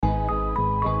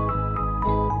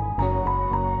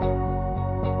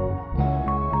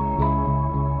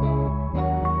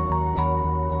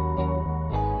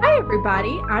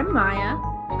everybody. I'm Maya.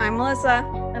 I'm Melissa.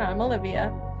 And I'm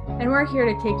Olivia. And we're here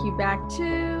to take you back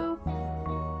to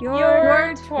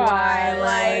your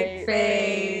Twilight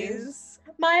phase.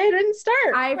 Maya didn't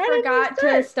start. I forgot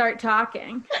to start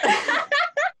talking.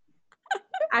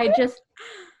 I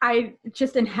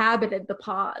just inhabited the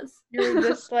pause. You were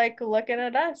just like looking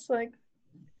at us like,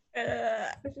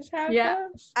 this is how it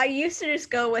goes. I used to just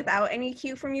go without any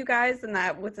cue from you guys, and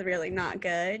that was really not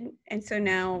good. And so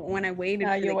now when I waited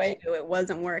for the cue, it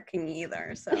wasn't working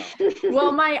either. So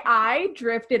well, my eye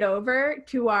drifted over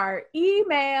to our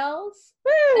emails.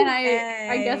 Woo! And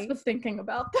I guess was thinking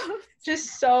about those.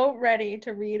 Just so ready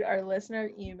to read our listener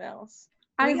emails.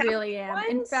 I really am. Ones?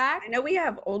 In fact, I know we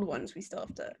have old ones we still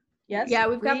have to. Yes. Yeah,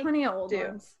 we've got plenty of old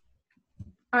ones.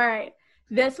 All right.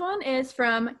 This one is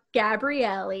from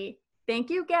Gabrielle. Thank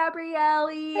you, Gabrielle.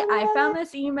 I found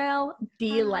this email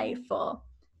delightful.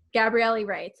 Gabrielle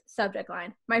writes, subject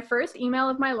line, my first email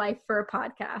of my life for a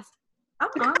podcast. I'm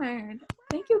honored.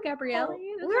 Thank you, Gabrielle.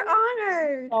 We're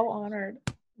honored. So honored.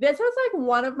 This was like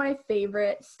one of my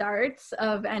favorite starts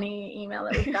of any email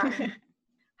that we've gotten.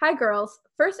 Hi, girls.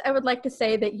 First, I would like to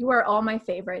say that you are all my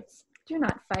favorites. Do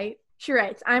not fight. She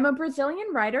writes, I'm a Brazilian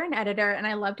writer and editor, and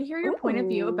I love to hear your point of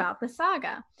view about the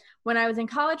saga. When I was in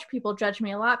college, people judged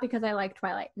me a lot because I liked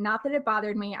Twilight. Not that it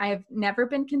bothered me. I have never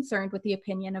been concerned with the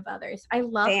opinion of others. I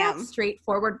love that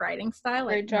straighthtforward writing style.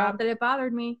 Like, not that it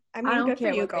bothered me. I mean, I don't good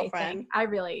care for you, what girlfriend. they think. I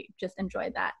really just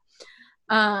enjoyed that.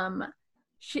 I'm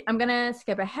going to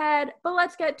skip ahead, but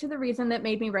let's get to the reason that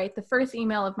made me write the first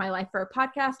email of my life for a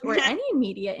podcast or any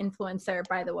media influencer,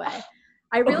 by the way.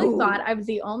 I really thought I was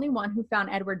the only one who found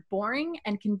Edward boring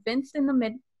and convinced in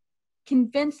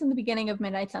the beginning of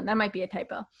Midnight Sun. That might be a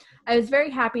typo. I was very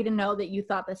happy to know that you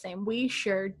thought the same. We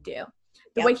sure do.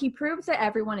 The way he proves that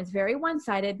everyone is very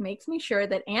one-sided makes me sure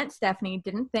that Aunt Stephanie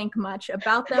didn't think much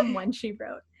about them when she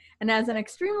wrote. And as an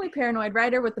extremely paranoid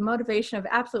writer with the motivation of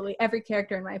absolutely every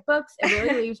character in my books, it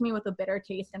really leaves me with a bitter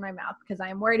taste in my mouth because I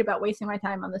am worried about wasting my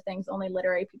time on the things only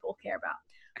literary people care about.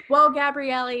 Well,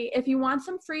 Gabrielle, if you want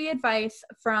some free advice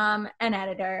from an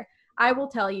editor, I will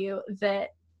tell you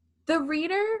that the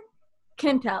reader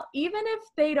can tell, even if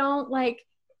they don't like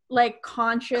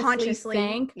consciously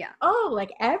think,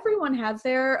 like everyone has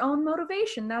their own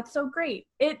motivation. That's so great.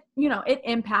 It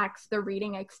impacts the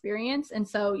reading experience. And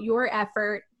so your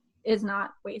effort is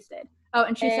not wasted. Oh,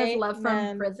 and she says love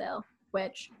from Brazil,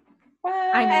 which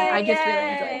I just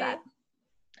really enjoyed that.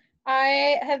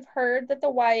 I have heard that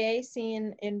the YA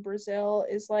scene in Brazil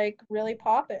is like really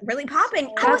popping. Really popping.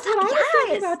 So, that's what I was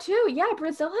thinking about too. Yeah,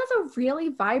 Brazil has a really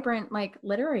vibrant like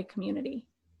literary community.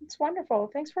 It's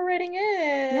wonderful. Thanks for writing in.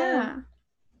 Yeah.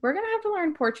 We're going to have to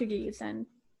learn Portuguese and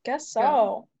guess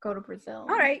so. Go to Brazil.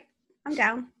 All right. I'm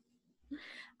down.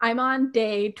 I'm on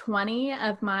day 20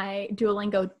 of my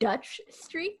Duolingo Dutch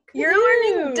streak. You're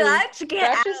learning Dutch?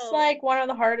 Dutch is like one of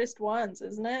the hardest ones,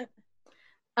 isn't it?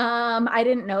 I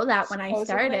didn't know that when I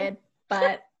started,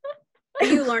 but are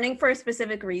you learning for a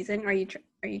specific reason? Are you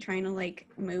trying to like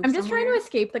move? I'm just trying to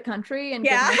escape the country and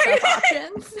give myself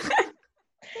options.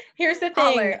 Here's the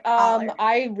thing.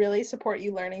 I really support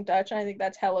you learning Dutch, and I think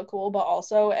that's hella cool. But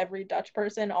also, every Dutch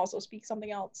person also speaks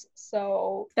something else.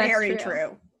 So that's very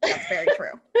true. That's very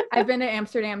true. I've been to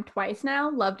Amsterdam twice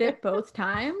now. Loved it both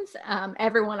times.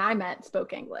 Everyone I met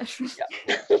spoke English.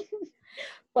 Yep.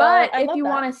 But if you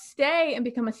want to stay and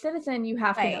become a citizen, you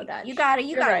have to know Dutch. You gotta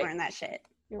learn that shit.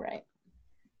 You're right.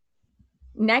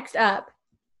 Next up,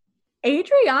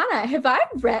 Adriana. Have I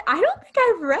read? I don't think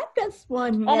I've read this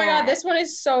one yet. Oh my god, this one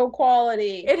is so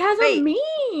quality. It has a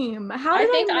meme. How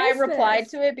did I replied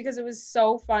to it because it was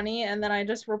so funny, and then I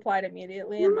just replied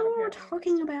immediately. And what are we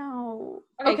talking about?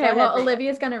 Okay, well,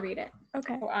 Olivia's gonna read it.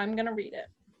 Okay. So I'm gonna read it.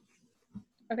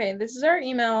 Okay, this is our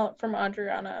email from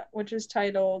Adriana, which is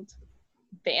titled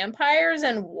Vampires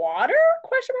and Water?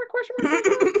 Question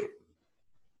mark.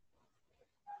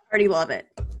 Already love it.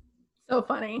 So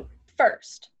funny.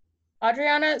 First,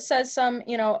 Adriana says some,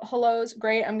 hellos,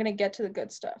 great, I'm gonna get to the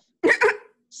good stuff.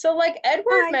 So like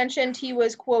Edward mentioned, he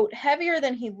was, quote, heavier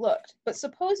than he looked, but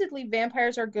supposedly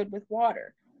vampires are good with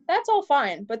water. That's all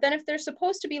fine, but then if they're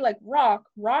supposed to be like rock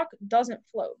doesn't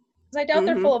float. Because I doubt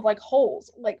they're full of like holes,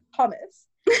 like pumice.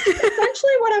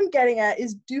 Essentially what I'm getting at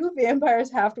is, do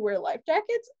vampires have to wear life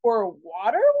jackets or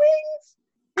water wings?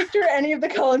 Picture any of the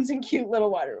Cullens in cute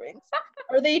little water wings.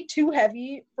 Are they too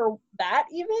heavy for that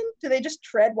even? Do they just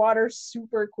tread water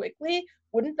super quickly?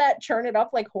 Wouldn't that churn it up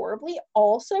like horribly?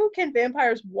 Also, can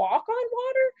vampires walk on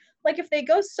water? Like if they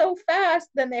go so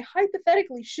fast, then they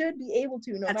hypothetically should be able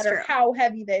to, no matter how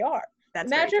heavy they are.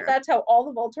 Imagine if that's how all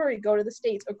the Volturi go to the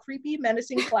States, a creepy,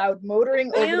 menacing cloud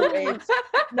motoring over the waves.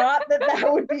 Not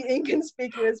that would be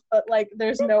inconspicuous, but like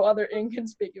there's no other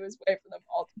inconspicuous way for them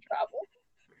all to travel.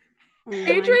 Oh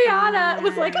Adriana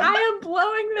was like, I am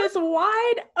blowing this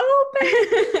wide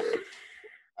open.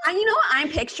 You know what I'm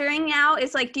picturing now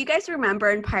is like, do you guys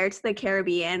remember in Pirates of the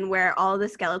Caribbean where all the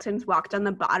skeletons walked on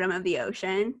the bottom of the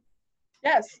ocean?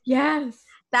 Yes.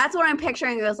 That's what I'm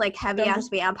picturing. Those like heavy ass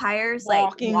vampires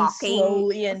walking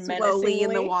slowly and slowly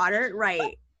in the water.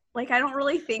 Right. Like I don't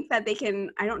really think that they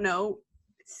can, I don't know,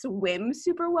 swim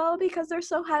super well because they're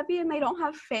so heavy and they don't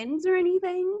have fins or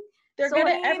anything. They're good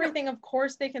at everything. Of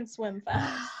course they can swim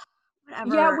fast.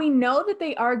 Whatever. Yeah, we know that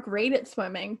they are great at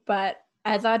swimming, but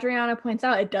as Adriana points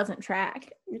out, it doesn't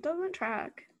track. It doesn't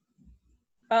track.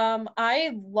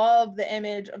 I love the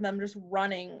image of them just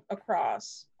running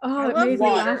across. Oh, it made me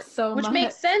laugh so much. Which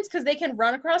makes sense because they can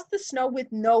run across the snow with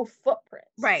no footprints.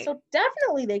 Right. So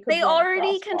definitely they could. They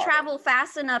already can travel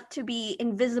fast enough to be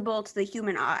invisible to the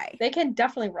human eye. They can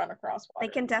definitely run across water.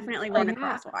 They can definitely run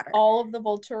across water. All of the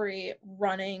Volturi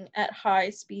running at high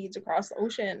speeds across the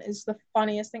ocean is the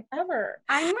funniest thing ever.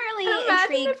 I'm really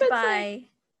intrigued by...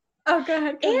 Oh, go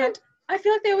ahead. Go ahead. I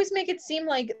feel like they always make it seem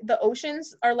like the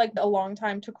oceans are like a long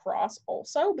time to cross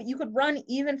also, but you could run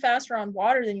even faster on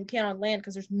water than you can on land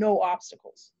because there's no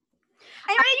obstacles.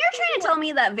 I mean, you're trying to tell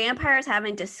me that vampires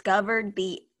haven't discovered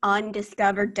the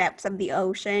undiscovered depths of the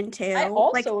ocean too? I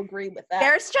also agree with that.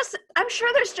 I'm sure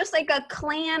there's just like a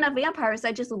clan of vampires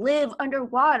that just live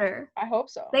underwater. I hope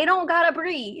so. They don't gotta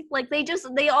breathe. Like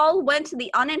they all went to the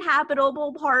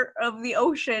uninhabitable part of the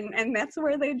ocean and that's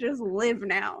where they just live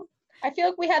now. I feel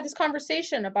like we had this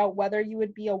conversation about whether you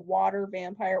would be a water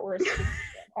vampire or a sea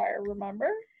vampire, remember?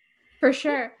 For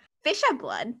sure. Fish have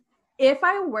blood. If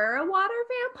I were a water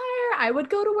vampire, I would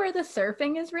go to where the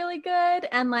surfing is really good.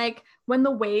 And like when the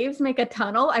waves make a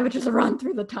tunnel, I would just run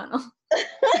through the tunnel.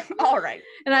 All right.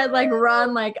 And I'd like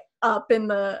run like up in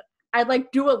the, I'd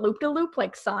like do a loop-de-loop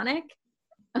like Sonic.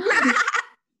 Because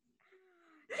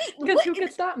who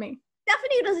could stop me?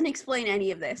 Stephanie doesn't explain any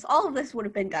of this. All of this would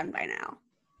have been done by now.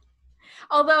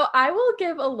 Although I will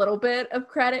give a little bit of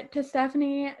credit to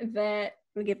Stephanie that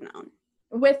we give none.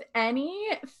 With any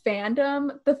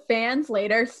fandom, the fans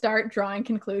later start drawing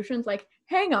conclusions like,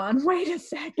 hang on, wait a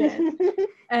second.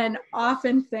 And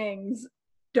often things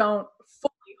don't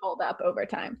fully hold up over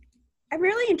time. I'm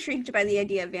really intrigued by the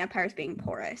idea of vampires being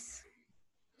porous.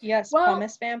 Yes,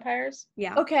 pumice vampires.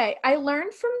 Yeah. Okay, I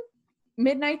learned from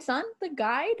Midnight Sun, the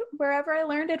guide, wherever I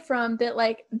learned it from, that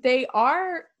like they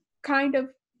are kind of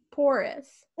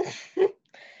porous.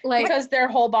 Like because their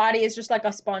whole body is just like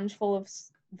a sponge full of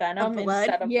venom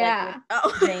instead of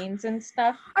like veins and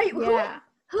stuff.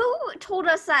 Who told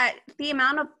us that the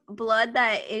amount of blood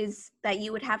that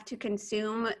you would have to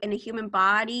consume in a human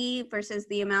body versus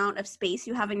the amount of space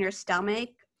you have in your stomach?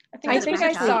 I think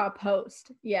I saw a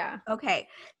post. Yeah. Okay.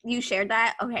 You shared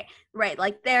that? Okay. Right.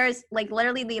 Like there's like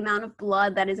literally the amount of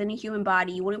blood that is in a human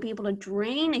body. You wouldn't be able to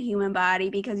drain a human body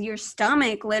because your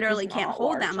stomach literally can't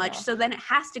hold that much. So then it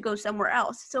has to go somewhere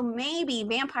else. So maybe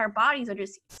vampire bodies are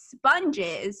just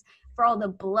sponges for all the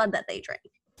blood that they drink.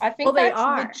 I think that's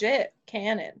legit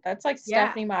canon. That's like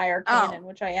Stephanie Meyer canon,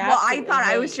 which I absolutely I thought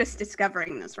I was just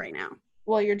discovering this right now.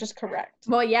 Well, you're just correct.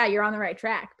 Well, yeah, you're on the right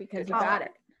track because you got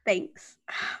it. Thanks.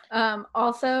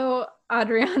 Also,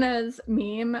 Adriana's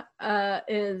meme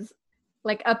is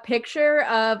like a picture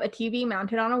of a TV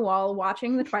mounted on a wall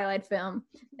watching the Twilight film.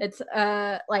 It's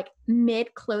like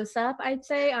mid close up, I'd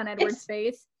say, on Edward's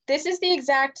face. This is the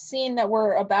exact scene that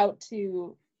we're about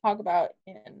to talk about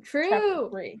in chapter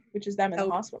 3, which is them in the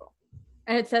hospital.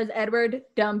 And it says Edward,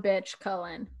 dumb bitch,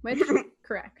 Cullen, which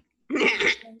correct.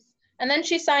 And then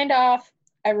she signed off,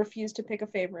 I refuse to pick a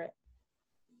favorite.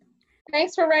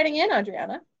 Thanks for writing in,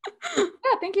 Adriana. Yeah,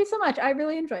 thank you so much. I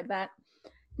really enjoyed that.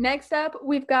 Next up,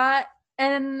 we've got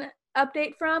an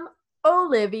update from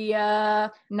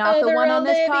Olivia. Not the one on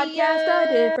this podcast,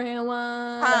 a different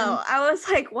one. Oh, I was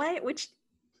like, what? Which,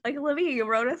 like, Olivia, you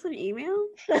wrote us an email?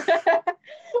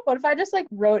 What if I just, like,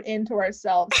 wrote into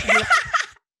ourselves?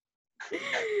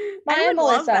 I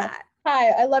Melissa. Hi,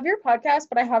 I love your podcast,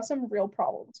 but I have some real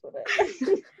problems with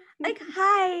it. Like,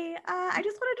 hi, I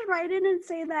just wanted to write in and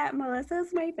say that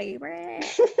Melissa's my favorite.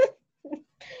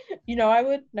 You know, I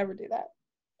would never do that.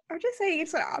 Or just saying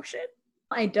it's an option.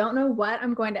 I don't know what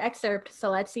I'm going to excerpt,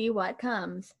 so let's see what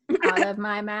comes out of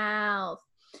my mouth.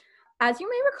 As you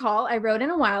may recall, I wrote in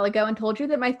a while ago and told you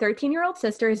that my 13-year-old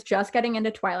sister is just getting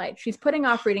into Twilight. She's putting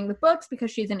off reading the books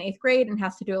because she's in 8th grade and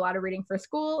has to do a lot of reading for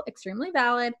school. Extremely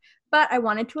valid. But I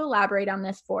wanted to elaborate on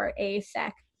this for a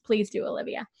sec. Please do,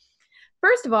 Olivia.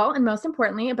 First of all, and most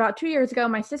importantly, about 2 years ago,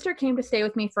 my sister came to stay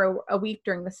with me for a week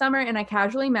during the summer, and I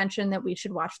casually mentioned that we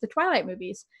should watch the Twilight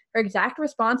movies. Her exact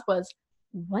response was,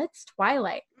 "What's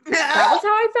Twilight?" That was how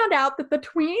I found out that the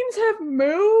tweens have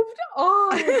moved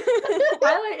on.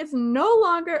 Twilight is no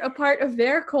longer a part of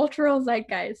their cultural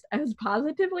zeitgeist. I was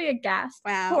positively aghast,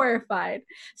 horrified.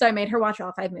 So I made her watch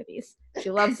all 5 movies.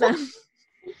 She loves them.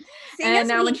 And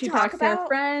now when she talks to her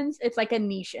friends, it's like a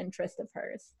niche interest of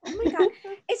hers. Oh my god.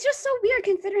 It's just so weird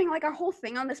considering like our whole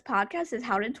thing on this podcast is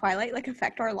how did Twilight like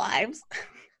affect our lives?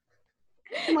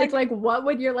 It's like, what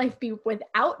would your life be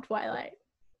without Twilight?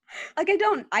 Like I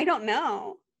don't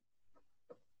know.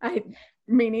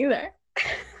 Me neither.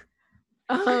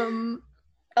 Now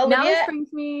this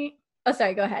brings me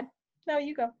sorry, go ahead. No,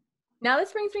 you go. Now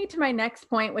this brings me to my next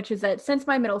point, which is that since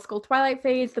my middle school Twilight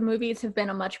phase, the movies have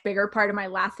been a much bigger part of my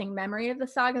lasting memory of the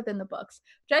saga than the books,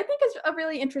 which I think is a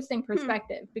really interesting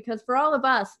perspective because for all of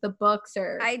us, the books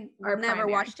are never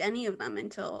primary. Watched any of them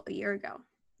until a year ago.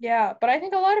 Yeah, but I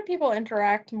think a lot of people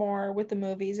interact more with the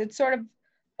movies. It's sort of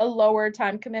a lower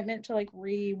time commitment to like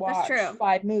re-watch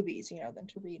 5 movies, than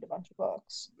to read a bunch of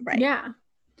books. Right. Yeah.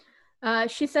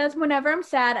 She says, whenever I'm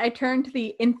sad, I turn to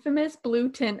the infamous blue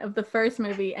tint of the first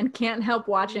movie and can't help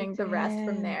watching the rest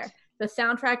from there. The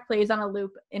soundtrack plays on a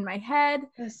loop in my head,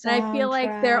 and I feel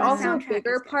like they're also a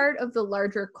bigger part of the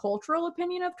larger cultural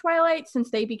opinion of Twilight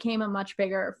since they became a much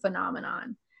bigger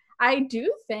phenomenon. I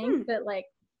do think that, like,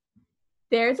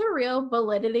 there's a real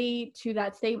validity to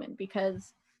that statement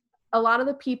because a lot of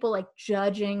the people, like,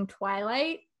 judging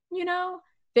Twilight,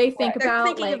 they think They're about,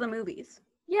 thinking like, of the movies.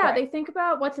 Yeah, they think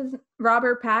about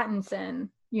Robert Pattinson,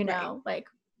 like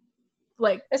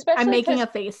especially I'm making a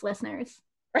face, listeners.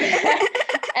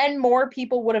 And more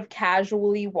people would have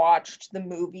casually watched the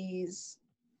movies.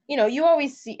 You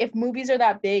always see, if movies are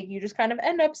that big, you just kind of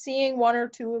end up seeing 1 or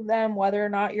 2 of them, whether or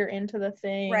not you're into the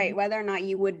thing. Right, whether or not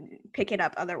you would pick it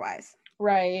up otherwise.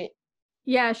 Right.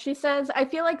 Yeah, she says, I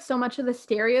feel like so much of the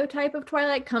stereotype of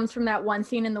Twilight comes from that one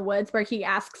scene in the woods where he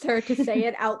asks her to say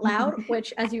it out loud,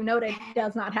 which, as you noted,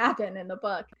 does not happen in the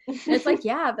book. And it's like,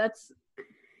 yeah, that's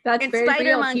very Spider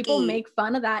real. Monkey. People make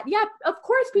fun of that. Yeah, of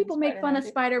course people make fun of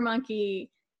Spider Monkey,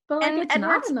 but like it's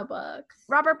not in the books.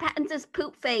 Robert Pattinson's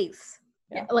poop face.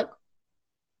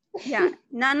 Yeah,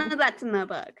 none of that's in the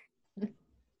book.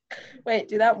 Wait,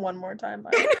 do that one more time.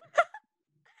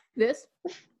 This?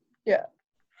 Yeah.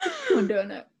 I'm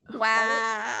doing it. Wow.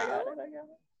 I got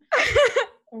it.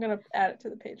 I'm going to add it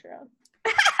to the Patreon.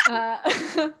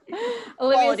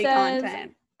 Olivia Quality says,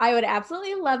 content. I would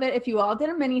absolutely love it if you all did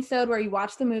a mini-sode where you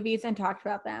watched the movies and talked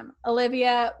about them.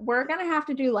 Olivia, we're going to have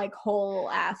to do like whole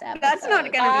ass episodes. That's not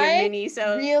going to be a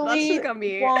mini-sode. Really that's just going to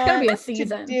be it's going to be a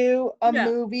season. To do a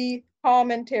movie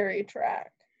commentary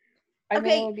track.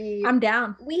 I'm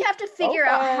down. We have to figure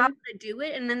out how to do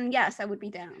it, and then yes, I would be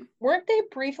down. Weren't they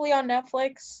briefly on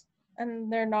Netflix,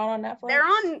 and they're not on Netflix?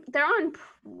 They're on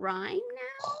Prime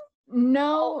now.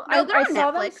 No, I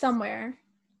saw them somewhere.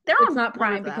 It's not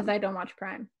Prime because I don't watch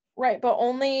Prime. Right, but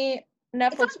only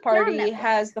Netflix Party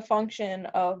has the function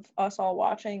of us all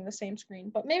watching the same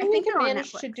screen. But maybe we can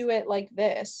manage to do it like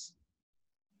this.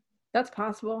 That's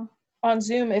possible. On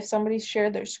Zoom if somebody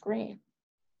shared their screen.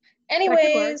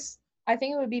 Anyways, I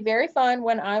think it would be very fun.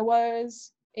 When I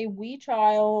was a wee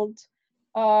child,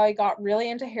 I got really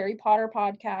into Harry Potter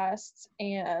podcasts,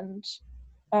 and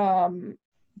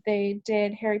they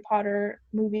did Harry Potter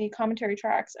movie commentary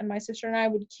tracks, and my sister and I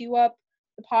would queue up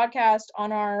the podcast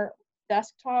on our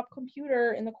desktop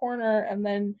computer in the corner and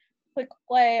then click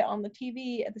play on the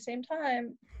TV at the same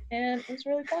time, and it was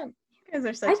really fun. You guys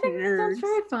are such I think nerds. It sounds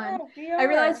very fun. Yeah, I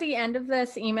realize the end of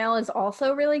this email is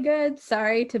also really good.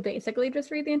 Sorry to basically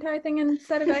just read the entire thing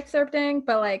instead of excerpting,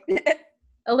 but like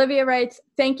Olivia writes,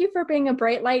 thank you for being a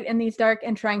bright light in these dark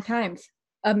and trying times.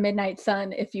 A midnight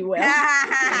sun, if you will.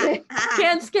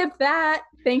 Can't skip that.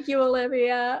 Thank you,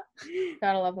 Olivia.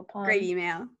 Gotta love a pun. Great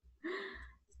email.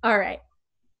 All right.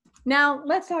 Now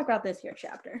let's talk about this here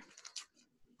chapter.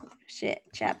 Shit.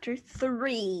 Chapter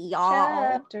 3, y'all.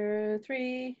 Chapter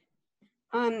 3.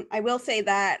 I will say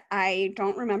that I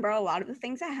don't remember a lot of the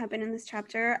things that happened in this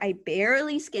chapter. I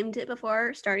barely skimmed it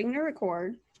before starting to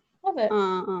record. Love it.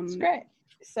 It's great.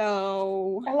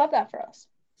 So I love that for us.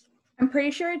 I'm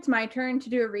pretty sure it's my turn to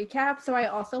do a recap, so I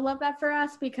also love that for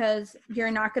us because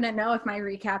you're not going to know if my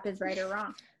recap is right or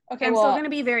wrong. Okay, I'm still going to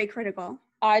be very critical.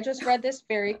 I just read this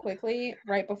very quickly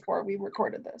right before we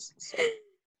recorded this. So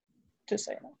just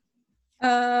so you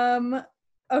know.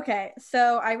 Okay,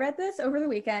 so I read this over the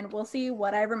weekend. We'll see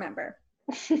what I remember.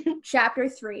 Chapter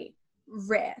 3,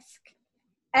 Risk.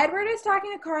 Edward is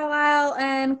talking to Carlisle,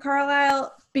 and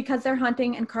Carlisle, because they're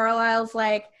hunting, and Carlisle's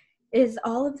like, is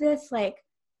all of this like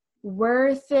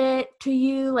worth it to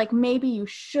you? Like maybe you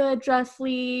should just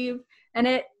leave. And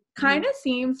it kind of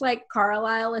seems like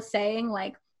Carlisle is saying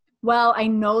like, well, I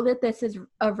know that this is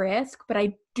a risk, but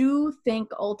I do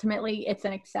think ultimately it's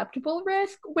an acceptable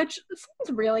risk, which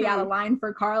seems really out of line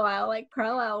for Carlisle. Like,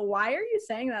 Carlisle, why are you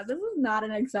saying that? This is not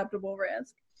an acceptable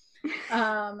risk.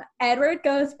 Edward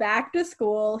goes back to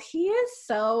school. He is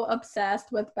so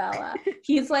obsessed with Bella.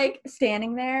 He's like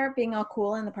standing there being all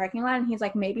cool in the parking lot, and he's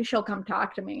like, maybe she'll come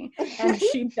talk to me. And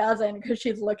she doesn't, because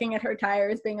she's looking at her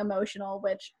tires being emotional,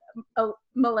 which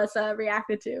Melissa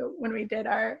reacted to when we did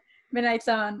our Midnight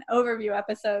Zone overview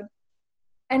episode.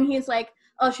 And he's like,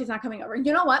 oh, she's not coming over.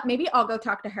 You know what? Maybe I'll go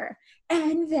talk to her.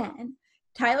 And then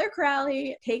Tyler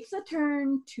Crowley takes a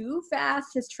turn too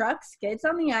fast. His truck skids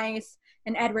on the ice.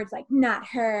 And Edward's like, not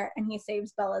her. And he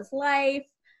saves Bella's life.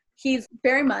 He's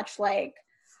very much like,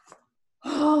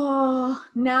 oh,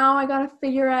 now I got to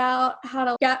figure out how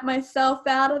to get myself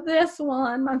out of this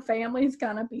one. My family's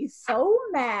going to be so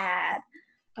mad.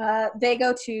 They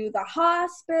go to the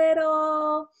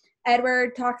hospital.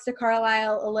 Edward talks to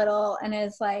Carlisle a little and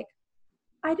is like,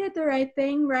 I did the right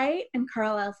thing, right? And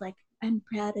Carlisle's like, I'm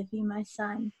proud of you, my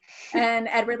son. And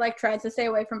Edward like tries to stay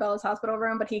away from Bella's hospital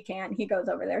room, but he can't. He goes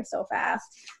over there so fast.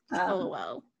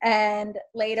 Wow. And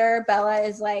later Bella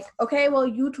is like, okay, well,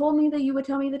 you told me that you would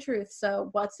tell me the truth. So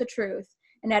what's the truth?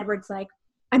 And Edward's like,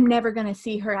 I'm never going to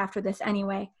see her after this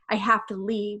anyway. I have to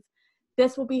leave.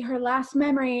 This will be her last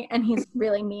memory. And he's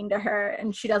really mean to her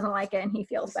and she doesn't like it and he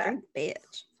feels bad. Bitch.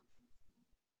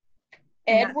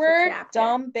 Edward,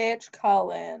 dumb bitch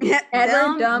Cullen.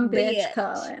 Edward, dumb bitch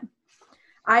Cullen.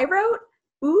 I wrote,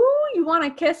 ooh, you want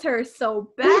to kiss her so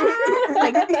bad,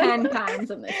 like 10 times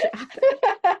in this chapter.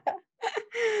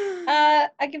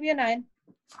 I give you a 9.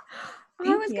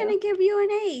 I was going to give you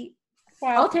an 8.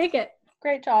 Wow. I'll take it.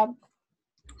 Great job.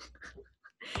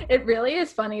 It really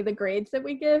is funny, the grades that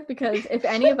we give, because if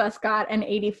any of us got an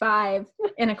 85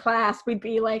 in a class, we'd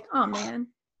be like, oh, man.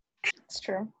 It's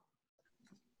true.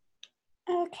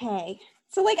 Okay.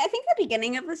 So, like, I think the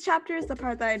beginning of this chapter is the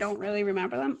part that I don't really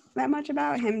remember that much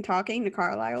about, him talking to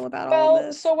Carlisle about all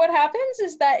this. So what happens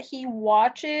is that he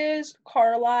watches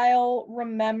Carlisle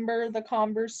remember the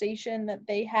conversation that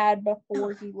they had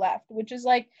before he left, which is,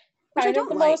 like, kind of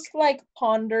the most, like,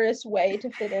 ponderous way to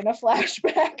fit in a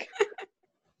flashback.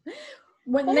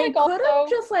 When but they could have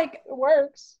just, like, it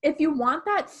works. If you want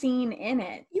that scene in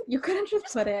it, you couldn't just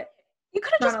put it. You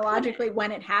could have chronologically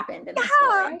when it happened in the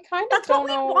story. I kind of That's don't what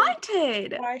we know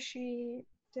wanted. Why she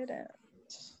didn't.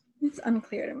 It's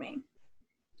unclear to me.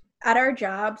 At our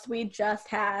jobs, we just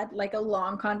had like a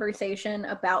long conversation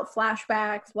about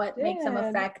flashbacks, what makes them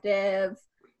effective,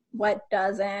 what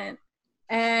doesn't.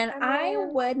 And I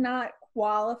would not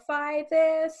qualify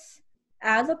this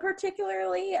as a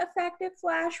particularly effective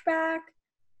flashback,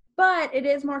 but it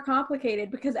is more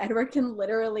complicated because Edward can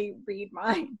literally read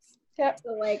minds. Yep.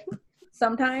 So like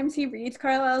sometimes he reads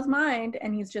Carlisle's mind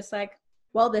and he's just like,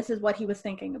 well, this is what he was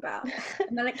thinking about.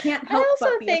 And then it can't help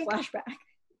but be a flashback.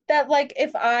 That like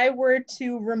if I were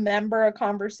to remember a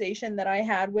conversation that I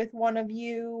had with one of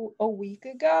you a week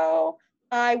ago,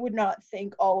 I would not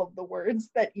think all of the words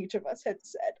that each of us had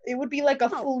said. It would be like a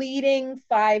fleeting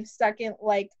 5-second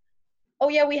like, oh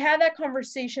yeah, we had that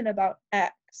conversation about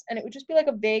X. And it would just be like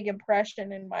a vague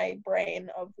impression in my brain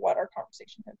of what our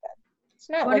conversation had been. It's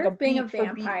not like a being a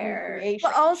vampire.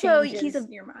 But also he's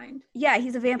your mind. Yeah,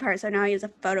 he's a vampire, so now he has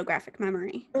a photographic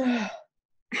memory.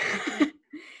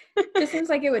 It seems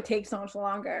like it would take so much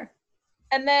longer.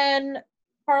 And then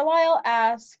Carlisle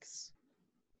asks,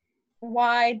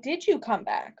 why did you come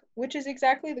back? Which is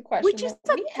exactly the question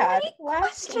that we had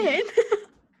last week.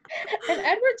 And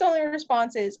Edward's only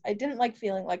response is, I didn't like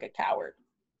feeling like a coward.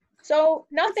 So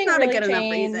nothing really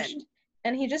changed.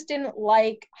 And he just didn't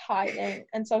like hiding,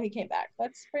 and so he came back.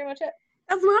 That's pretty much it.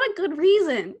 That's not a good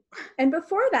reason. And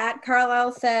before that,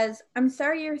 Carlisle says, I'm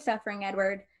sorry you're suffering,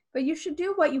 Edward, but you should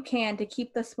do what you can to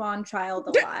keep the swan child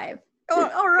alive.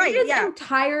 All right, it is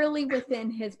entirely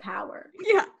within his power.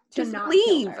 Yeah, to just not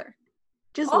leave. Kill her.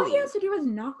 Just all leave. he has to do is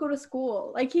not go to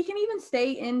school. Like, he can even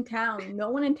stay in town. No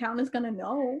one in town is going to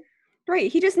know.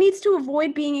 Right, he just needs to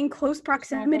avoid being in close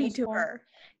proximity to her.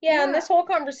 Yeah, and this whole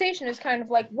conversation is kind of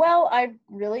like, well, I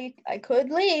could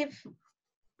leave.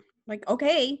 Like,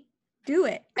 okay, do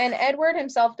it. And Edward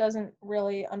himself doesn't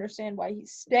really understand why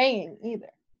he's staying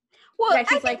either. Well, I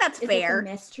think that's fair. It's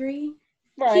a mystery.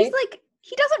 Right. He's like,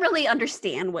 he doesn't really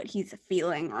understand what he's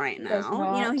feeling right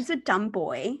now. You know, he's a dumb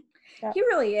boy. Yep. He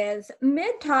really is.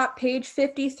 Mid-top, page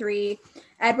 53,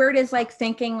 Edward is like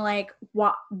thinking like,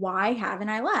 why haven't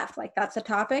I left? Like, that's a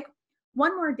topic.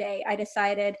 One more day, I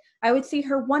decided I would see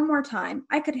her one more time.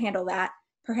 I could handle that.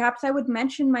 Perhaps I would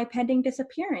mention my pending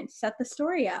disappearance, set the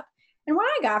story up. And what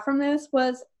I got from this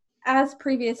was, as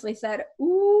previously said,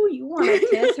 ooh, you want to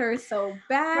kiss her so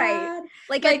bad. Right.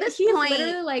 Like at this he's point,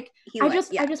 literally like, I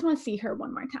just want to see her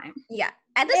one more time. Yeah.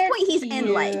 At this point, he's cute.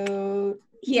 in like.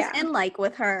 He's in like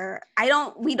with her.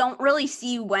 We don't really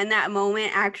see when that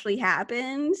moment actually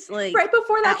happens. Like right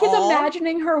before that, he's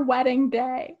imagining her wedding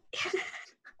day.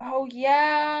 Oh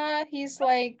yeah, he's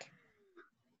like,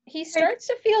 he starts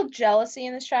to feel jealousy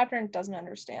in this chapter and doesn't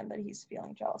understand that he's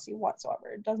feeling jealousy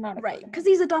whatsoever. It does not occur to him. Because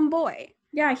he's a dumb boy.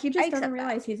 Yeah, he just doesn't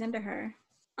realize he's into her.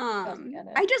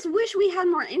 I just wish we had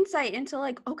more insight into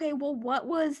like, okay, well, what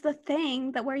was the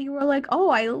thing that where you were like, oh,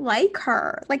 I like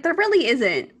her? Like, there really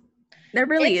isn't. There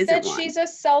really isn't that one. She's a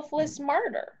selfless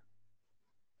martyr.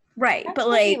 Right, That's but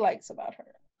what like he likes about her.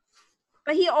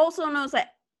 But he also knows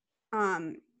that,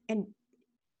 and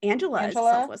Angela is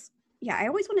selfless. Yeah, I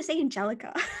always want to say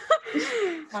Angelica.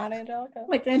 Not Angelica.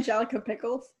 Like Angelica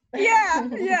Pickles. Yeah.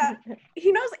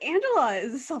 He knows Angela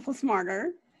is a selfless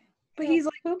martyr. But he's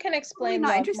like, who can explain not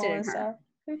love, interested Melissa? in her.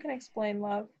 Who can explain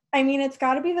love? I mean, it's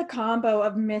got to be the combo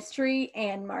of mystery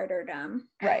and martyrdom.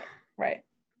 Right.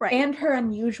 And her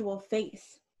unusual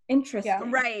face. Interesting. Yeah,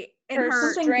 right. And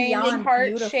her strange,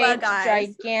 heart-shaped,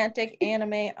 gigantic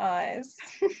anime eyes.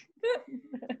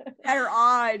 They're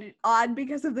odd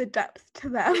because of the depth to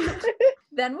them.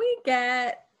 Then we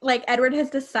get, like, Edward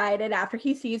has decided after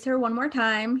he sees her one more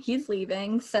time, he's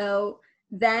leaving. So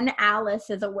then Alice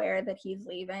is aware that he's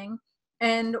leaving.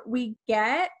 And we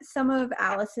get some of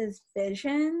Alice's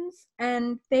visions,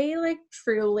 and they, like,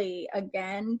 truly,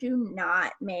 again, do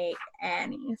not make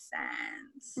any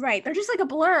sense. Right. They're just like a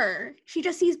blur. She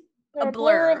just sees a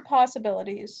blur of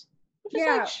possibilities. Which is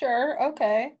like, sure,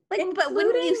 okay. Like, but when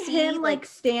you see him, like,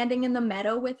 standing in the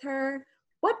meadow with her,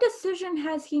 what decision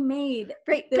has he made?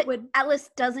 Right, that but Alice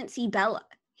doesn't see Bella.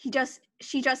 She just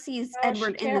sees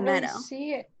Edward in the meadow.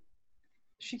 See it.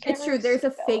 It's true. There's a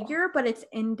figure, but it's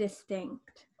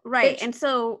indistinct. Right, and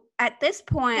so at this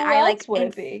point, would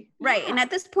it be? Right, and at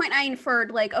this point, I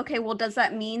inferred like, okay, well, does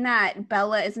that mean that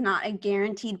Bella is not a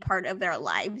guaranteed part of their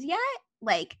lives yet?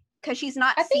 Like, because she's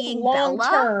not seeing Bella. Long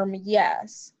term,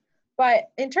 yes, but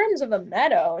in terms of a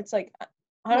meadow, it's like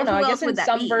I don't know. I guess in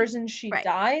some versions she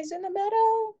dies in the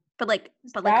meadow. But like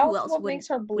who else what makes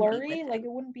her blurry? Like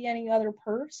it wouldn't be any other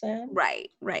person. Right.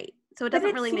 So it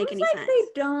doesn't really make any sense. They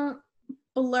don't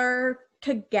blur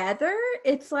together.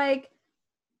 It's like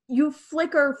you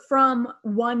flicker from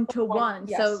one to one.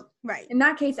 Yes. So in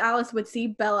that case, Alice would see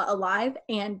Bella alive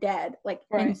and dead, like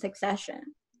in succession.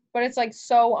 But it's like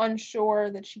so unsure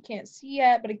that she can't see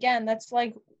yet. But again, that's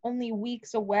like only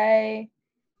weeks away.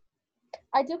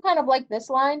 I do kind of like this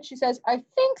line. She says, I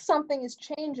think something is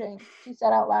changing, she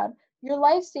said out loud. Your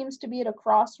life seems to be at a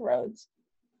crossroads.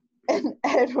 And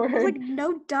Edward, like,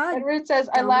 no duh. Edward says,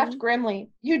 I laughed grimly.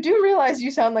 You do realize you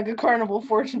sound like a carnival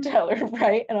fortune teller,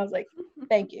 right? And I was like,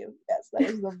 thank you. Yes, that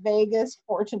is the vaguest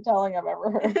fortune telling I've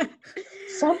ever heard.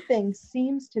 Something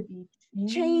seems to be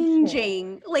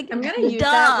changing. Like, I'm going to use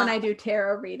that when I do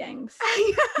tarot readings.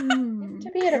 To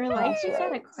be at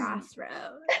a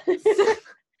crossroads.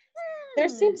 There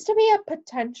seems to be a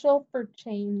potential for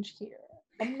change here.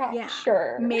 I'm not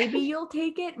sure. Maybe you'll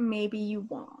take it, maybe you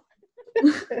won't.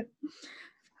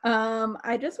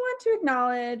 I just want to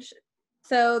acknowledge,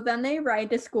 so then they ride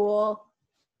to school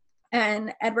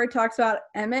and Edward talks about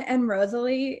Emmett and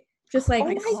Rosalie just like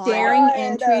staring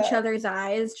into each other's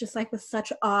eyes, just like with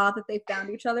such awe that they found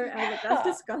each other. And I was like,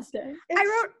 that's disgusting. I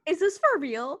wrote, is this for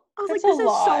real? I was like, this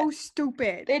is so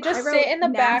stupid. They just sit in the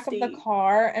back of the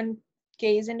car and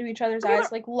gaze into each other's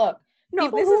eyes. Like, look,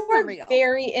 people who are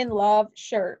very in love,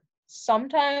 sure.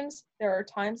 Sometimes there are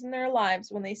times in their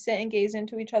lives when they sit and gaze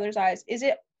into each other's eyes. Is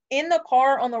it in the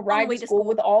car on the ride to school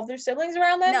with all of their siblings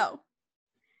around them? No.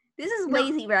 This is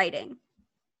lazy writing.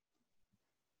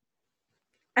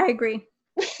 I agree.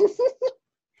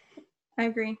 I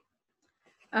agree.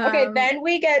 Okay, then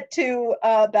we get to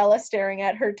Bella staring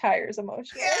at her tires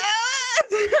emotionally.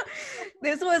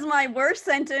 This was my worst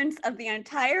sentence of the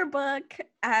entire book,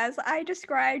 as I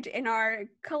described in our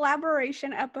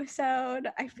collaboration episode.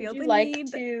 I feel the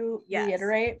need to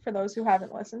reiterate for those who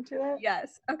haven't listened to it.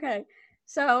 Yes. Okay.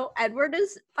 So Edward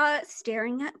is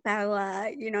staring at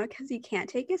Bella, because he can't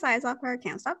take his eyes off her,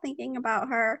 can't stop thinking about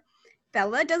her.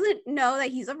 Bella doesn't know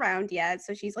that he's around yet,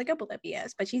 so she's like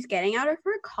oblivious, but she's getting out of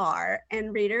her car,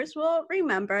 and readers will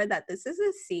remember that this is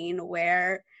a scene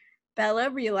where Bella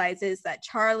realizes that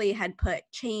Charlie had put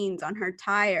chains on her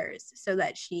tires so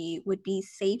that she would be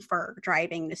safer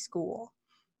driving to school.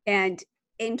 And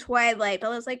in Twilight,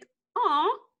 Bella's like,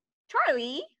 "Aw,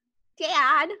 Charlie,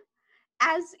 Dad,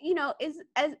 as you know, is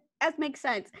as makes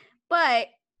sense. But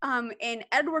in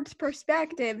Edward's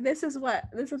perspective, this is what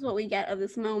we get of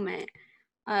this moment.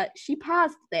 She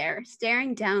paused there,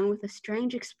 staring down with a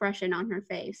strange expression on her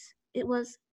face. It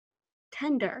was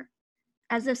tender,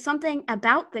 as if something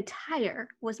about the tire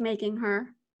was making her ...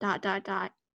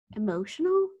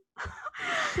 emotional.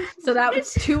 So that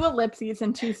was 2 ellipses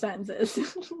and 2 sentences.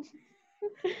 It's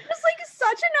like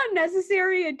such an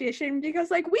unnecessary addition because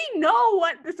like we know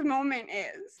what this moment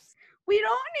is. We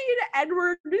don't need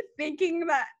Edward thinking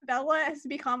that Bella has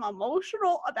become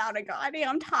emotional about a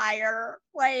goddamn tire.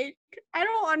 Like, I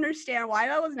don't understand why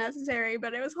that was necessary,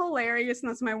 but it was hilarious, and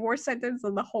that's my worst sentence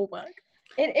of the whole book.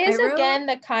 It is again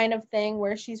the kind of thing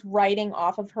where she's writing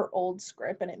off of her old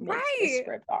script and it makes the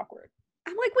script awkward.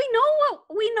 I'm like, we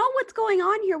know what's going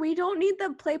on here. We don't need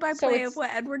the play-by-play of what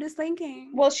Edward is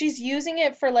thinking. Well, she's using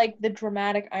it for like the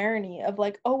dramatic irony of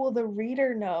like, oh well, the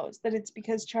reader knows that it's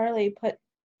because Charlie put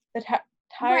the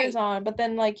tires on, but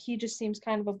then like he just seems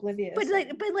kind of oblivious. But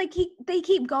they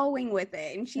keep going with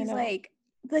it, and she's like,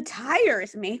 the tire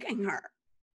is making her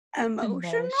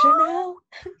emotional.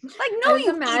 Like, no, you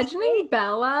imagining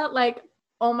Bella like,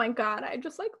 oh my god, I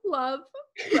just like love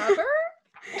rubber.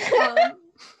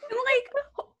 Like,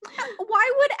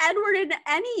 why would Edward in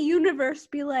any universe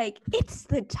be like, it's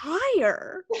the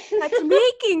tire that's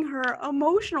making her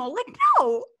emotional? Like, no,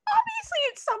 obviously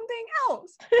it's something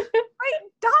else. Right,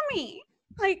 dummy.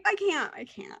 Like, I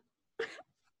can't.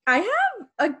 I have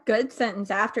a good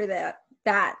sentence after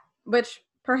that, which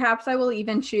perhaps I will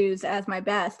even choose as my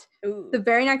best. Ooh. The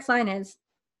very next line is,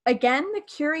 again, the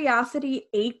curiosity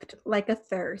ached like a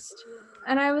thirst.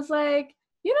 And I was like,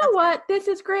 you know what? This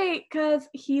is great because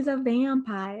he's a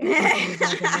vampire.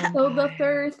 So the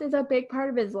thirst is a big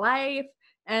part of his life.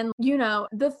 And, you know,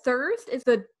 the thirst is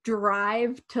the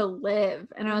drive to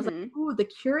live. And I was like, ooh, the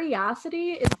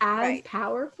curiosity is as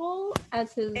powerful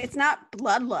as his... It's not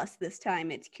bloodlust this time.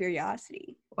 It's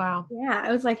curiosity. Wow. Yeah,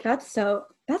 I was like, that's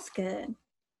good.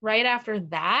 Right after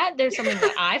that, there's something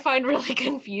that I find really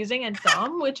confusing and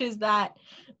dumb, which is that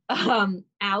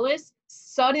Alice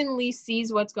suddenly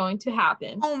sees what's going to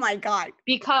happen. Oh my god.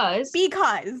 Because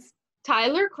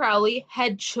Tyler Crowley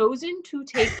had chosen to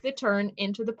take the turn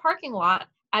into the parking lot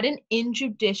at an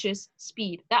injudicious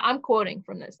speed. That I'm quoting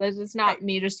from this. It's not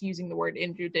me just using the word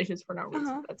injudicious for no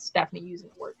reason. That's Stephanie using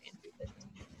the word injudicious.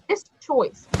 This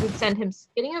choice would send him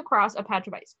skidding across a patch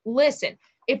of ice. Listen,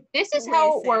 if this is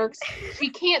how it works, we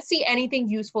can't see anything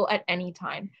useful at any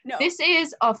time. No. This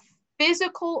is a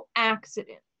physical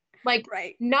accident. Like,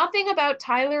 nothing about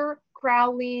Tyler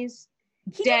Crowley's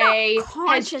day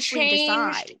has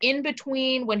changed in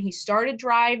between when he started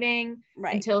driving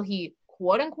until he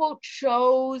quote unquote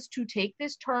chose to take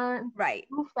this turn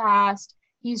too fast.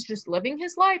 He's just living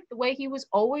his life the way he was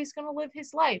always going to live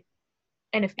his life.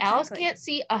 And if Alice can't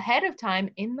see ahead of time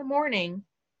in the morning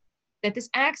that this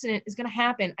accident is going to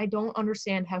happen, I don't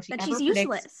understand how she ever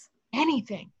predicts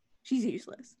anything. She's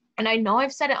useless. And I know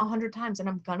I've said it 100 times, and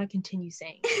I'm going to continue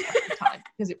saying it every time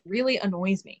because it really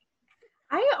annoys me.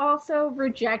 I also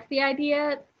reject the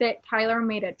idea that Tyler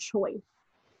made a choice.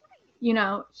 You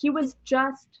know, he was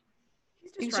just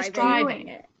driving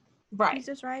it. Right. He's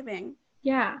just driving.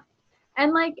 Yeah.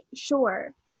 And like,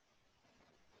 sure.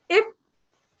 If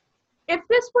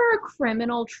this were a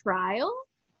criminal trial,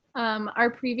 our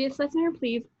previous listener,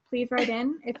 please write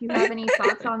in if you have any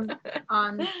thoughts on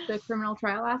the criminal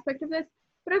trial aspect of this.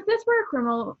 But if this were a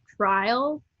criminal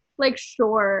trial, like,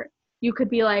 sure, you could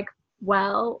be like,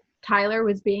 well, Tyler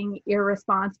was being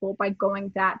irresponsible by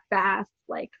going that fast.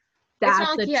 Like,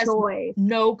 that's a choice.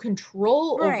 No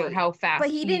control over how fast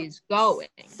he's going.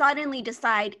 Suddenly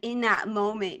decide in that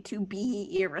moment to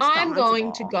be irresponsible. I'm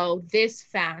going to go this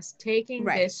fast, taking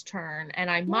this turn, and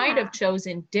I might have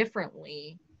chosen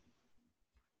differently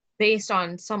based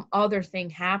on some other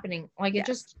thing happening. Like, it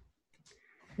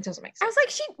doesn't make sense. I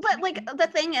was like, the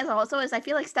thing is also I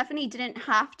feel like Stephanie didn't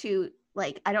have to,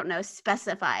 like, I don't know,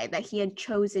 specify that he had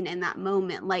chosen in that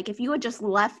moment. Like, if you had just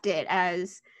left it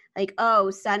as like,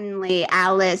 oh, suddenly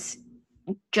Alice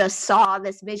just saw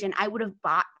this vision, I would have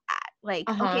bought that. Like,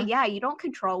 okay, yeah, you don't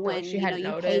control when you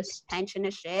pay attention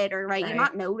to shit, or you're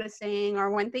not noticing, or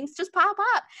when things just pop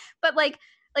up. But like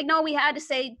no, we had to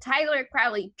say Tyler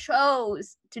Crowley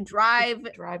chose to drive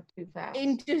too fast,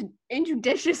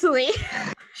 injudiciously.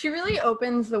 She really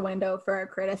opens the window for a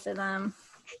criticism.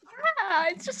 Yeah,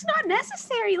 it's just not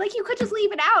necessary. Like, you could just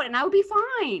leave it out, and I would be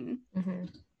fine. Mm-hmm.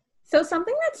 So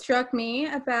something that struck me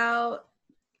about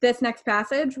this next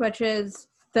passage, which is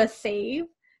the save,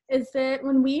 is that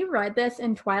when we read this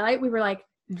in Twilight, we were like,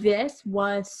 this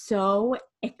was so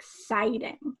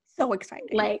exciting. So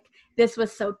exciting. Like, this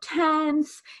was so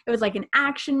tense. It was like an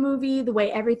action movie, the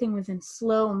way everything was in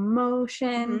slow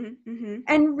motion.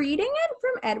 And reading it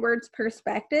from Edward's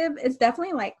perspective is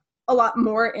definitely like a lot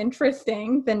more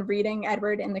interesting than reading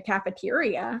Edward in the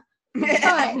cafeteria.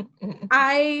 But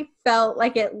I felt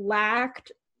like it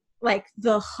lacked like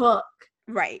the hook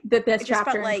that this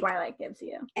chapter in Twilight gives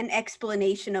you. An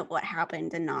explanation of what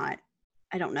happened and not,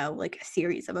 I don't know, like a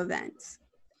series of events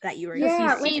that you were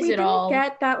like we didn't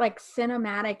get that like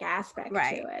cinematic aspect to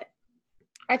it.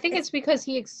 I think it's because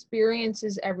he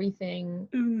experiences everything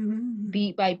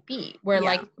beat by beat, where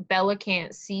like Bella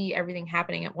can't see everything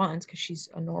happening at once because she's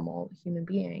a normal human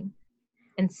being.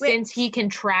 And since he can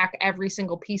track every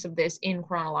single piece of this in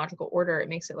chronological order, it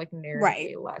makes it like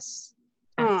narratively less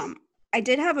tense. I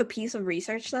did have a piece of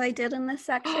research that I did in this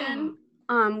section,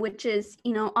 which is,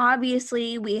 you know,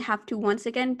 obviously we have to once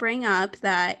again bring up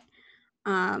that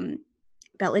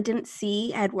Bella didn't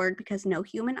see Edward because no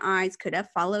human eyes could have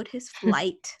followed his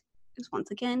flight. It's once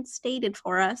again stated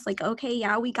for us, like, okay,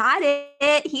 yeah, we got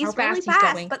it. He's really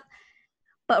fast.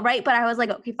 But I was like,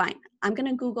 okay, fine. I'm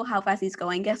gonna Google how fast he's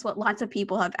going. Guess what? Lots of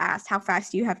people have asked, how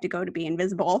fast do you have to go to be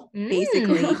invisible?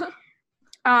 Basically.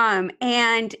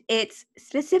 And it's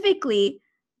specifically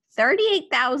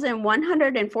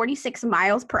 38,146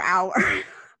 miles per hour.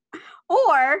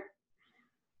 Or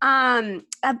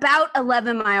about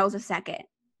 11 miles a second.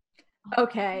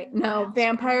 Okay, no,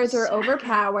 vampires are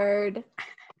overpowered.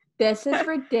 This is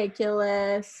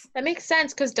ridiculous. That makes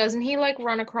sense, because doesn't he like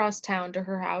run across town to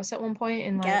her house at one point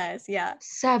in like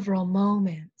several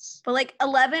moments? But like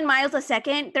 11 miles a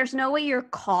second, there's no way your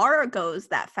car goes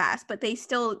that fast, but they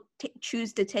still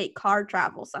choose to take car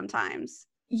travel sometimes.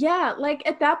 Yeah, like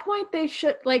at that point they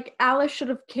should, like Alice should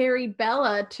have carried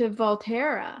Bella to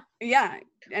Volterra. Yeah.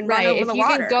 And run over the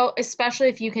water. If you can go, especially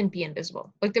if you can be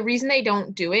invisible. Like the reason they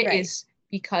don't do it is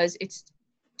because it's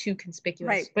too conspicuous.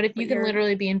 Right. But if you can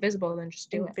literally be invisible, then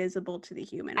just do it. Invisible to the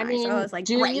human eye. I mean, so I was like,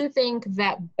 do you think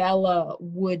that Bella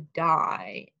would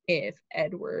die if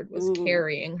Edward was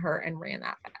carrying her and ran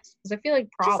that fast? Because I feel like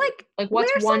probably like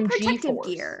what's one G-force?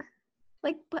 Gear?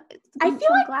 Like, I feel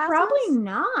like probably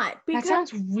not. Because that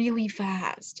sounds really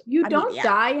fast. You don't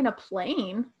die in a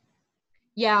plane.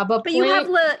 Yeah, but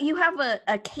you have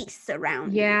a case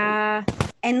around. Yeah, you.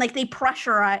 And like they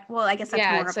pressurize. Well, I guess that's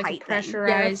more of like height. Pressurized.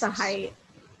 Yeah, it's the height.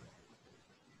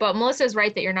 But Melissa's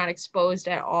right that you're not exposed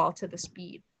at all to the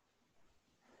speed.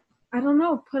 I don't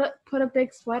know. Put a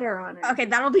big sweater on it. Okay,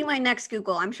 that'll be my next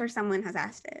Google. I'm sure someone has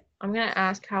asked it. I'm gonna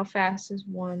ask how fast is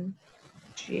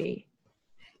 1G.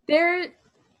 There's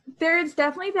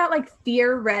definitely that like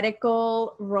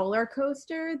theoretical roller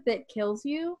coaster that kills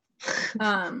you.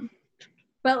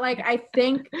 But like I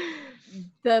think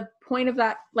the point of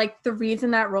that, like the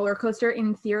reason that roller coaster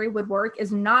in theory would work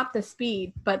is not the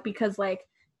speed, but because like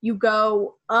you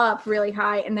go up really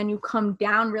high and then you come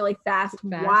down really fast.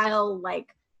 While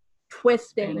like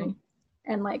twisting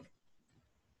and like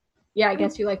I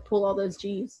guess you like pull all those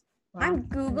G's. Wow. I'm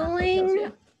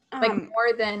Googling like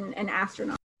more than an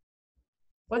astronaut.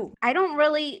 I don't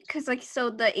really, because like, so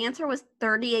the answer was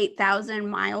 38,000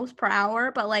 miles per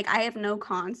hour, but like I have no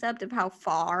concept of how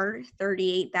far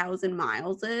 38,000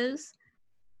 miles is.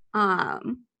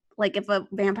 Like if a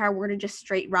vampire were to just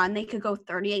straight run, they could go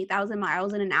 38,000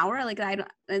 miles in an hour. Like I don't.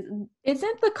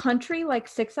 Isn't the country like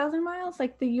 6,000 miles,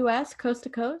 like the U.S. coast to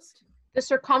coast? The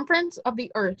circumference of the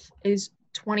Earth is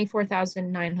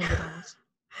 24,900 miles.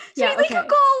 So they could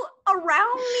go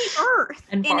around the Earth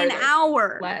in an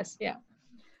hour. Less, yeah.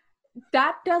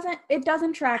 That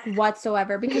doesn't track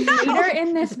whatsoever, because later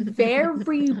in this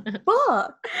very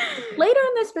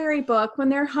book, when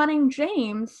they're hunting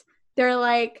James, they're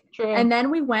like, and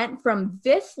then we went from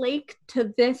this lake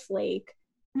to this lake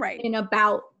in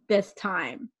about this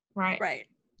time. Right.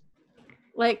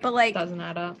 Like, but like doesn't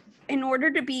add up. In order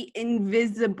to be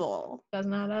invisible.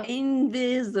 Doesn't add up.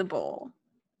 Invisible.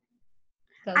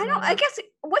 I guess,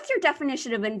 what's your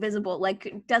definition of invisible?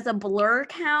 Like, does a blur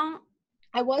count?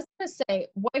 I was going to say,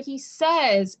 what he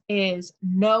says is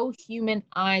no human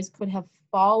eyes could have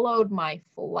followed my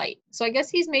flight. So I guess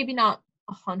he's maybe not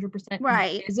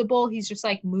 100% invisible. He's just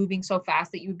like moving so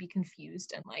fast that you would be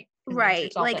confused and like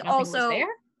like also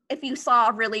if you saw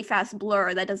a really fast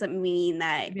blur, that doesn't mean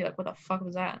that you'd be like, what the fuck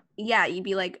was that? Yeah, you'd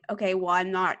be like, okay, well,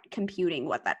 I'm not computing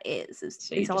what that is.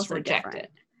 So you just reject it.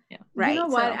 Yeah. Right. You know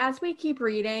what? As we keep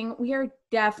reading, we are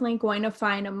definitely going to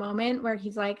find a moment where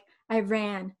he's like, I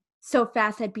ran so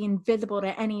fast I'd be invisible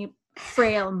to any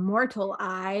frail mortal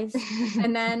eyes.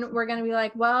 And then we're going to be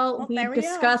like, well we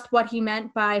discussed what he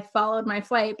meant by followed my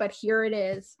flight, but here it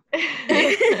is.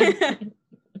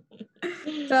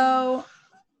 So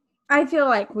I feel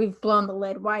like we've blown the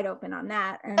lid wide open on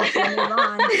that, and we'll move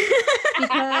on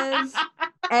because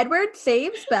Edward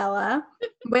saves Bella,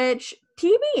 which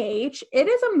TBH, it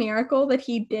is a miracle that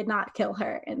he did not kill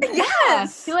her in this.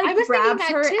 Yes, He like I was thinking grabs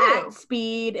that her too. at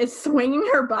speed, is swinging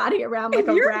her body around like If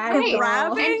a you're rag doll.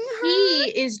 grabbing- And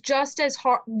he is just as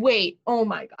hard. Wait, oh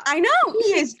my god. I know.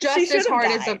 He is she just as should've hard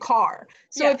as the died. car.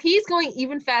 So Yeah. if he's going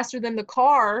even faster than the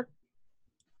car,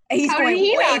 He's How did going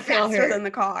he way not kill faster her? than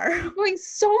the car. he's going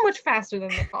so much faster than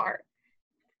the car.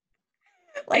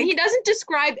 Like And he doesn't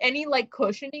describe any like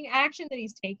cushioning action that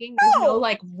he's taking. There's no No.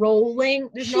 like rolling.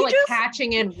 There's She no like just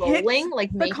catching and hits rolling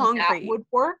like the maybe that concrete. would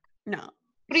work. no.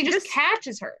 But he She just just-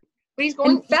 catches her. But he's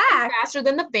going even fact- faster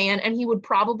than the van, and he would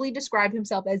probably describe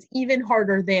himself as even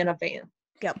harder than a van.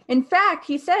 In fact,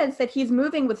 he says that he's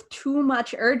moving with too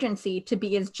much urgency to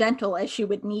be as gentle as she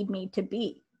would need me to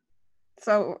be.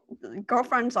 So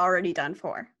girlfriend's already done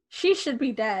for. She should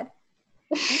be dead.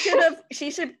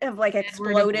 She should have like Edward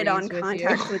exploded on agrees with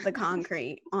contact you. with the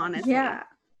concrete, honestly. Yeah.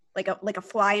 Like a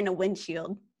fly in a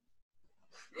windshield.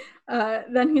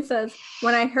 Then he says,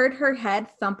 when I heard her head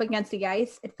thump against the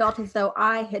ice, it felt as though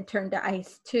I had turned to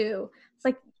ice too. It's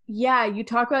like, yeah, you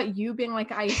talk about you being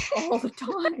like ice all the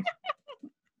time.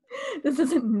 This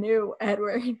isn't new,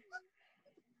 Edward.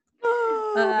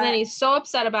 And then he's so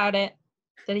upset about it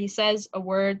that he says a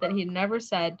word that he never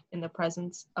said in the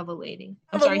presence of a lady.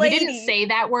 I'm Of a sorry, he didn't lady. say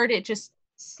that word. It just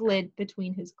slid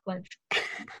between his clenched.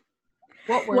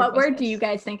 What word? What was word do this? you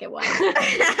guys think it was?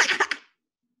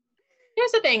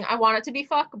 Here's the thing. I want it to be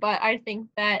fuck, but I think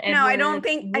that No, I Edward don't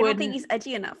think wouldn't- he's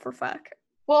edgy enough for fuck.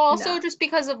 Well, also No. just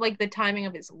because of like the timing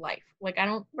of his life. Like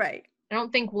I Right.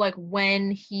 don't think like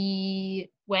when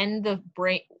the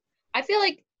brain. I feel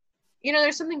like,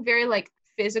 there's something very like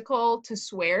physical to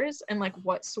swears and like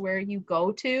what swear you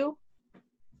go to.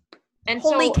 And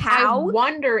Holy so cow. I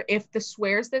wonder if the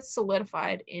swears that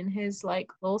solidified in his like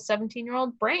little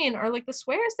 17-year-old brain are like the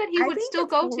swears that he I would think still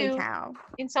it's go holy to cow.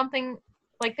 in something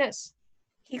like this.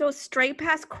 He goes straight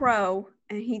past crow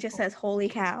and he just says holy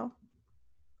cow.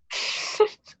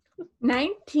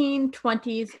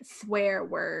 1920s swear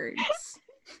words.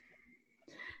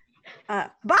 Bah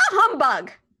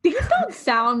humbug. These don't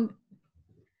sound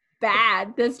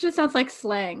bad. This just sounds like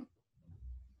slang.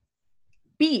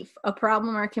 Beef, a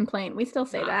problem or a complaint. We still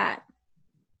say that.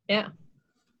 Yeah.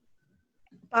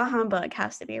 Bah humbug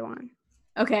has to be one.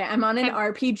 Okay, I'm on an Have-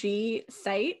 RPG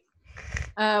site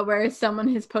where someone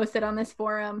has posted on this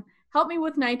forum, help me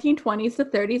with 1920s to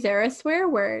 30s era swear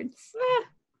words.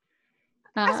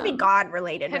 Has to be God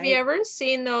related. Have right? you ever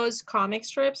seen those comic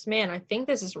strips? Man, I think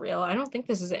this is real. I don't think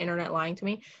this is the internet lying to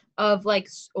me. Of like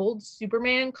old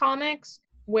Superman comics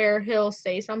where he'll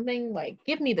say something like,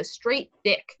 give me the straight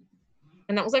dick.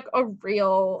 And that was like a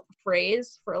real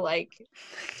phrase for like,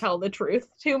 tell the truth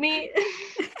to me.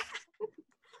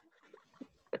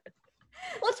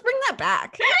 Let's bring that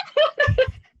back.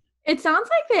 It sounds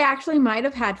like they actually might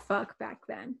have had fuck back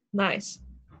then. Nice.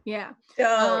 Yeah.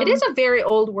 It is a very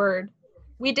old word.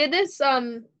 We did this,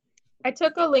 I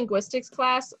took a linguistics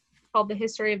class called The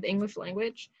History of the English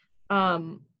Language,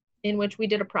 in which we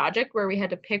did a project where we had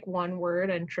to pick one word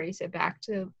and trace it back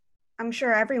to I'm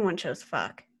sure everyone chose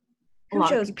fuck. A Who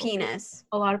lot of chose people did. penis?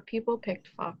 a lot of people picked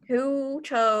fuck. Who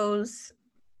chose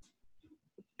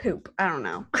poop? I don't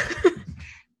know.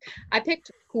 I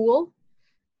picked cool,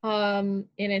 in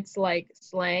its like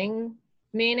slang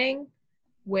meaning,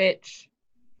 which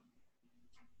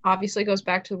obviously goes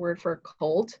back to the word for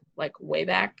cold, like way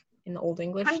back in the Old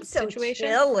English I'm so situation.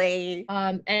 chilly.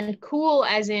 And cool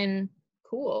as in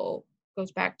cool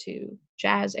goes back to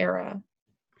jazz era.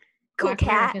 Cool Black cat.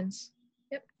 Americans.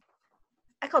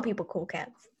 I call people cool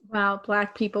cats. Wow,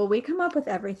 Black people, we come up with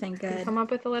everything We good. come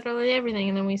up with literally everything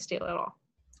and then we steal it all.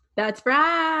 That's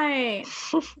right.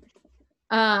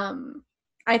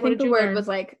 I What think did the you word learn? was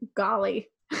like golly.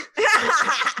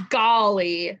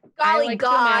 Golly. I Golly like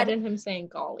God. to imagine him saying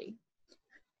golly.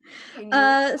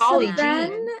 So Golly then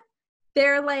gee.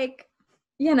 they're like,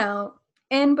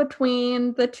 in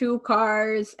between the two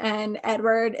cars, and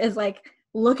Edward is like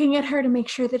looking at her to make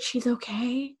sure that she's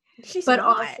okay, She's but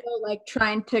not. also like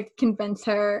trying to convince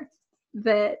her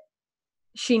that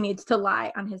she needs to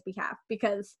lie on his behalf,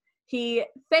 because he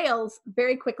fails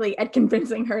very quickly at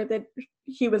convincing her that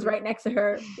he was right next to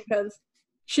her, because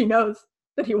she knows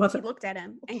that he He wasn't. looked at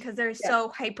him, and because they're Yeah. so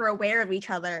hyper aware of each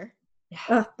other,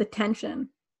 The tension.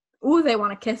 Ooh, they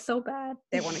want to kiss so bad.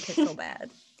 they want to kiss so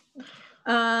bad.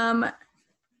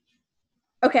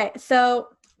 Okay, so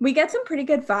we get some pretty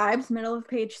good vibes, middle of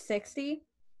page 60.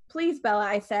 Please, Bella,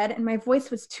 I said, and my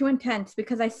voice was too intense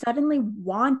because I suddenly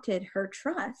wanted her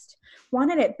trust.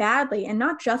 Wanted it badly, and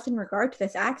not just in regard to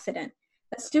this accident.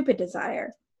 A stupid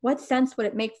desire. What sense would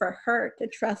it make for her to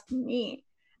trust me?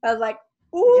 I was like,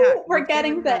 ooh, Yeah, we're you've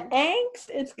getting given the them angst.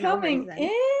 It's no coming reason.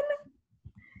 in.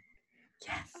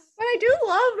 Yes. But I do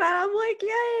love that. I'm like,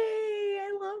 yay!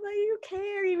 I love that you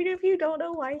care, even if you don't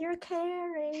know why you're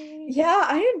caring. Yeah,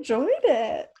 I enjoyed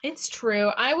it. It's true.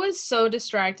 I was so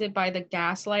distracted by the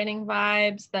gaslighting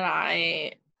vibes that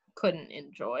I couldn't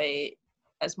enjoy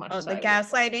as much Oh, as the I would.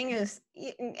 gaslighting is,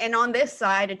 and on this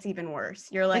side, it's even worse.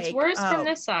 You're like, It's worse oh, from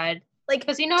this side. like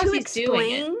 'cause he knows to he's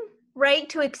doing it. explain, right?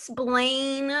 To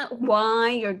explain why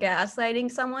you're gaslighting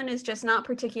someone is just not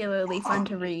particularly fun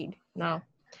to read. No.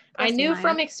 I Trust me, knew Maya.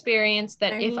 from experience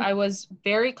that I if mean- I was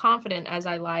very confident as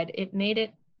I lied, it made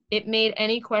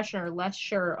any questioner less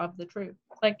sure of the truth.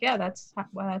 Like, yeah, that's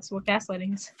what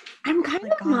gaslighting is. I'm kind my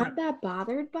of not God. that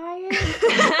bothered by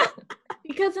it.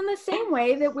 Because in the same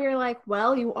way that we're like,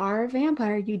 well, you are a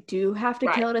vampire, you do have to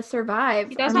Right. kill to survive.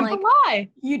 He does I'm have like, to lie.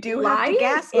 You do have lying to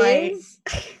gaslight.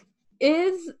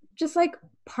 is just like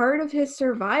part of his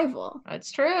survival.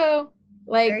 That's true.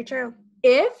 Like, Very true.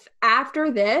 if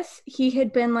after this he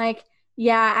had been like,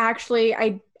 yeah, actually,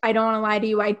 I don't want to lie to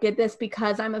you, I did this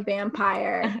because I'm a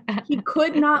vampire, he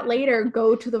could not later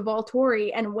go to the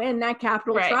Volturi and win that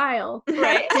capital Right. trial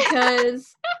Right.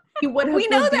 because he would have We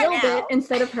know that revealed now. it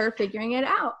instead of her figuring it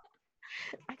out.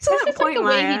 I guess Excellent it's like the point,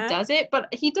 way Maya. he does it, but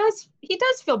he does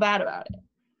feel bad about it.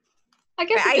 I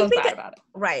guess Right, he I feels think bad that- about it.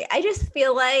 Right. I just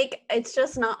feel like it's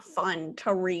just not fun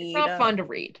to read. It's not fun to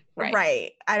read. Right.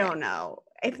 Right. I don't know.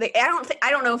 I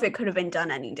don't know if it could have been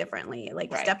done any differently.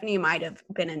 Like Right. Stephanie might have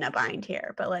been in a bind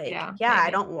here, but like, Yeah, I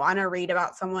maybe. don't want to read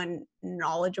about someone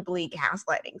knowledgeably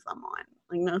gaslighting someone.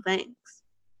 Like, no thanks.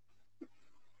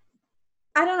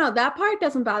 I don't know, that part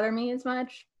doesn't bother me as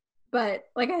much, but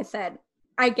like I said,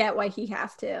 I get why he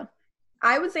has to.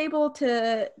 I was able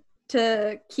to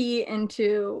key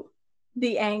into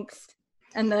the angst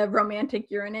and the romantic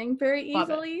yearning very Love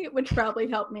it. easily, which probably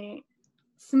helped me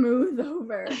smooth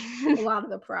over a lot of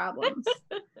the problems.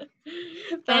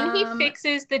 Then he Um,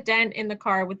 fixes the dent in the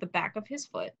car with the back of his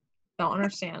foot. Don't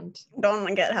understand.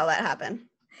 Don't get how that happened.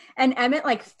 And Emmett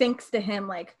like thinks to him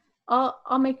like,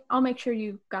 I'll make sure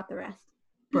you got the rest.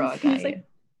 Bro, I He's got like, you.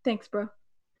 thanks, bro.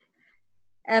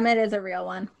 Emmett is a real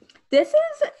one. This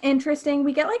is interesting.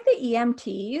 We get like the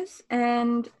EMTs,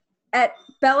 and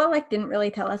Bella like didn't really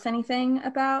tell us anything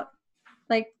about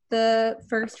like the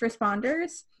first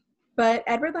responders, but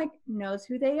Edward like knows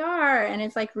who they are and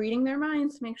is like reading their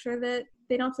minds to make sure that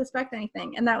they don't suspect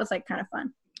anything, and that was like kind of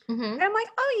fun. Mhm. And I'm like,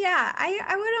 oh yeah,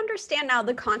 I would understand now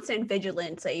the constant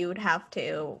vigilance that you would have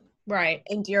to Right.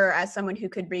 endure as someone who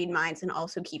could read minds and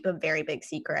also keep a very big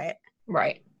secret.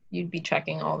 Right. You'd be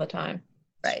checking all the time.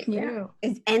 Right. Yeah. True.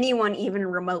 Is anyone even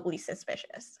remotely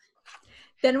suspicious?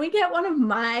 Then we get one of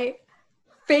my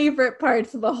favorite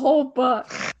parts of the whole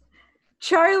book.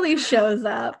 Charlie shows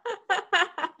up.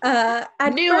 At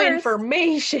New first,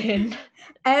 information.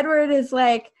 Edward is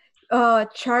like, oh,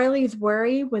 Charlie's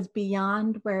worry was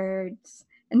beyond words.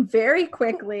 And very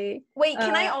quickly, Wait,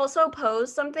 can I Uh, also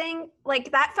pose something?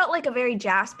 Like, that felt like a very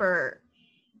Jasper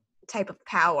type of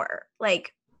power.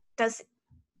 Like,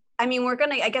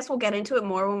 I guess we'll get into it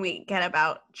more when we get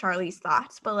about Charlie's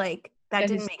thoughts, but like, that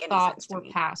didn't his make any thoughts sense to were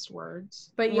me. past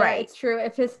words. but yeah, Right. it's true.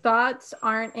 If his thoughts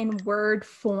aren't in word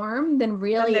form, then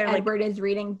really they're, like, Edward is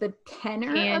reading the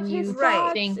tenor Can of his you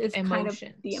thoughts think is kind of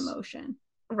the emotions? emotion.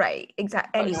 Right,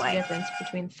 exactly. What's the Anyway, difference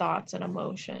between thoughts and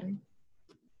emotion?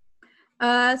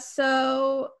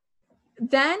 So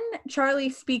then Charlie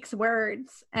speaks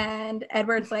words, and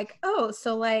Edward's like, oh,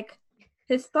 so like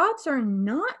his thoughts are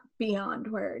not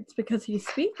beyond words because he's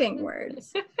speaking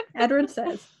words. Edward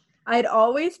says, I'd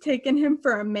always taken him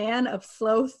for a man of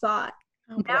slow thought.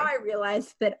 oh Now boy. I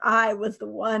realized that I was the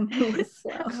one who was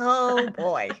slow. Oh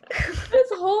boy. This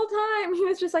whole time he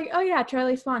was just like, oh yeah,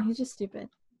 Charlie Swan, he's just stupid.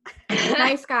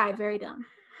 Nice guy, very dumb.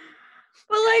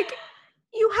 But like,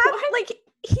 you have like,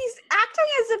 he's acting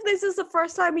as if this is the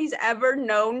first time he's ever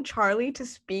known Charlie to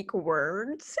speak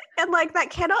words, and like that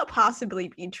cannot possibly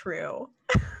be true.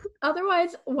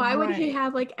 Otherwise, why would he Right.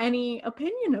 have like any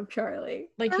opinion of Charlie?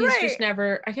 Like he's Right. just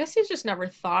never, I guess he's just never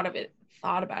thought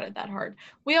about it that hard.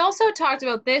 We also talked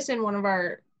about this in one of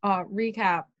our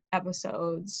recap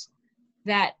episodes,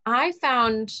 that I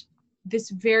found this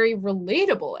very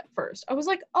relatable at first. I was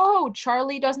like, oh,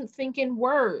 Charlie doesn't think in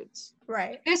words.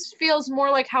 Right. This feels more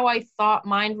like how I thought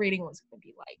mind reading was going to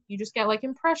be like. You just get like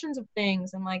impressions of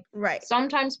things, and like Right.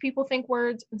 sometimes people think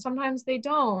words and sometimes they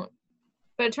don't.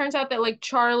 But it turns out that like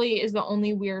Charlie is the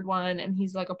only weird one, and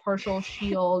he's like a partial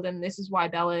shield, and this is why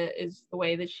Bella is the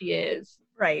way that she is.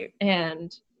 Right.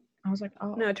 And I was like,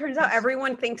 oh. No, it turns out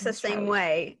everyone thinks the same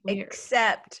way,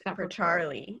 except for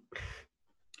Charlie.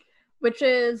 Which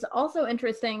is also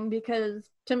interesting because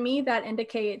to me that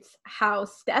indicates how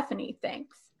Stephanie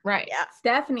thinks. Right. Yeah.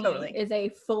 Stephanie is a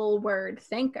full word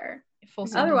thinker.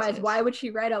 Otherwise, why would she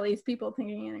write all these people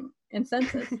thinking in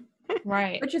sentences?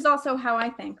 Right. Which is also how I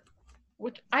think.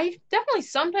 Which I definitely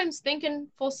sometimes think in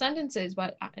full sentences,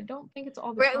 but I don't think it's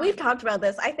all the time. We've talked about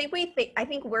this. I think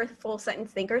we're full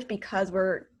sentence thinkers because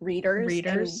we're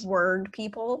readers and word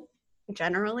people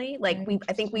generally. Like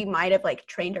I think we might have like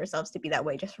trained ourselves to be that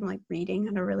way just from like reading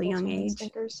at a really young age.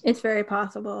 Thinkers. It's very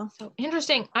possible. So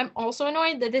interesting. I'm also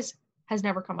annoyed that this has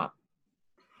never come up.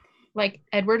 Like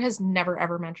Edward has never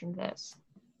ever mentioned this.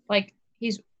 Like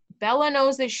Bella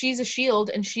knows that she's a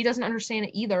shield and she doesn't understand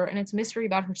it either, and it's mystery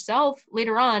about herself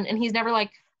later on, and he's never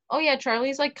like, oh yeah,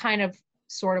 Charlie's like kind of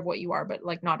sort of what you are, but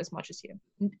like not as much as you.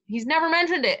 He's never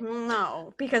mentioned it.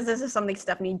 No, because this is something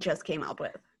Stephanie just came up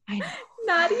with. I know.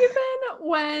 Not even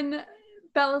when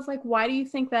Bella's like, why do you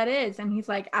think that is? And he's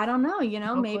like, I don't know,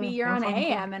 maybe you're on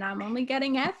AM and I'm only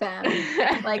getting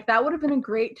FM. Like that would have been a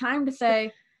great time to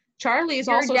say, Charlie is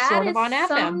also sort of on FM.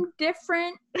 Some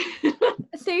different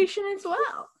station as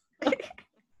well.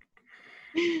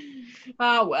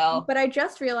 Oh well. But I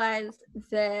just realized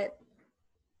that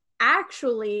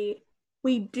actually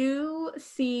we do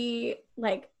see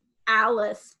like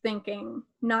Alice thinking,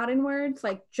 not in words,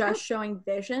 like just showing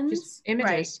visions. Just images.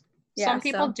 Right. Yeah, some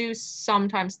people do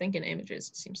sometimes think in images,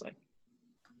 it seems like.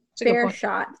 Fair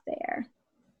shot there.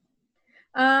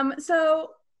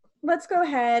 So let's go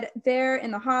ahead. They're in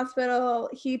the hospital.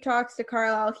 He talks to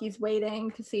Carlisle. He's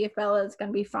waiting to see if Bella's going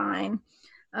to be fine.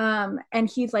 And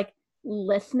he's like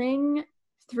listening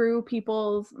through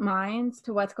people's minds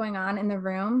to what's going on in the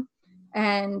room.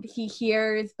 And he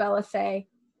hears Bella say,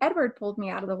 Edward pulled me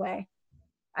out of the way.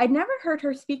 I'd never heard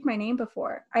her speak my name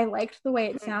before. I liked the way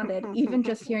it sounded, even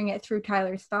just hearing it through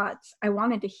Tyler's thoughts. I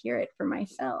wanted to hear it for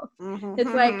myself. It's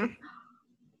like...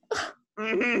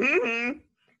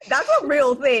 That's a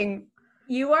real thing.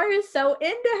 You are so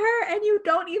into her and you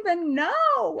don't even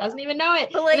know. Doesn't even know it.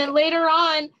 But like, and then later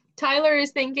on, Tyler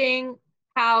is thinking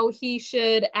how he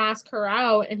should ask her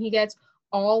out, and he gets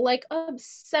all like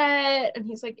upset, and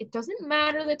he's like, it doesn't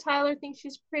matter that Tyler thinks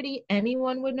she's pretty.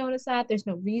 Anyone would notice that. There's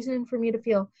no reason for me to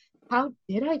feel. How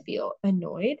did I feel?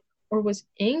 Annoyed? Or was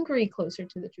angry closer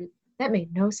to the truth? That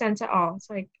made no sense at all. It's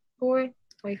like, boy,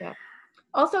 wake up.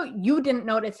 Also, you didn't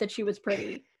notice that she was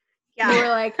pretty. Yeah. You were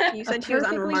like, you said she was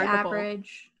unremarkable.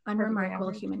 Unremarkable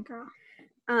human girl.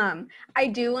 I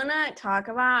do want to talk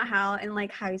about how in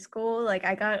like high school, like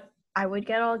I would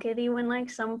get all giddy when like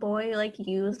some boy like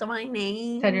used my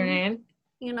name. Said your name?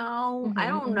 I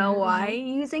don't know why.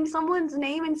 Using someone's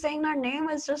name and saying their name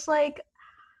is just like,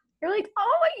 you're like,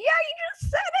 oh yeah, you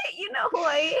just said it. You know who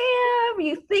I am.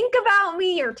 You think about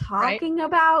me. You're talking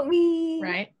about me.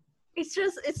 Right. It's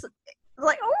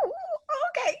like, oh,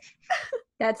 okay.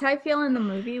 That's how I feel in the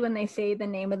movie when they say the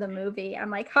name of the movie. I'm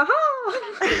like, haha.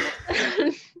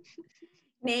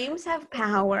 Names have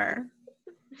power.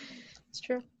 It's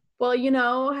true. Well, you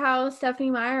know how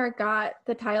Stephenie Meyer got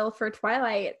the title for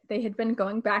Twilight? They had been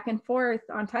going back and forth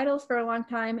on titles for a long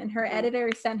time, and her editor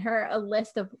sent her a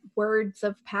list of words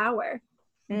of power.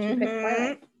 And she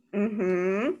picked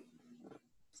Twilight.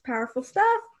 It's powerful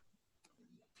stuff.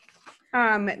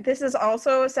 This is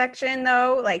also a section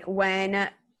though, like when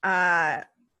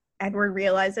Edward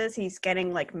realizes he's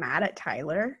getting like mad at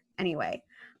Tyler. Anyway,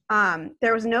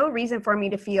 there was no reason for me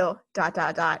to feel ...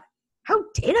 How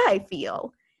did I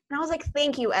feel? And I was like,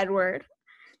 thank you, Edward.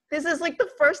 This is like the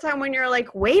first time when you're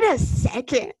like, wait a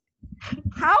second.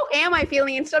 How am I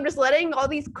feeling? Instead of just letting all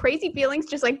these crazy feelings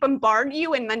just like bombard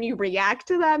you and then you react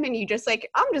to them and you just like,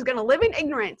 I'm just going to live in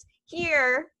ignorance.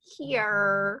 Here.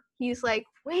 He's like,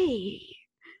 wait.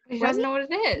 He doesn't know what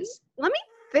it is. Let me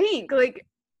think. Like,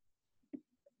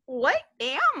 what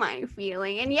am I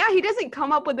feeling? And yeah, he doesn't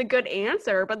come up with a good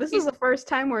answer, but this is the first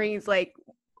time where he's like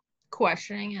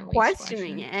questioning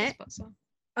it.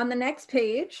 On the next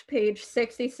page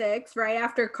 66, right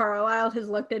after Carlisle has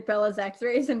looked at Bella's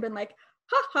x-rays and been like,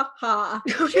 ha ha ha,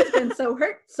 she's been so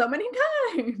hurt so many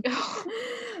times.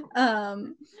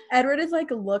 Edward is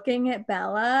like looking at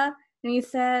Bella and he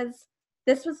says,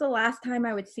 this was the last time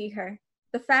I would see her.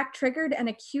 The fact triggered an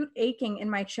acute aching in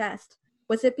my chest.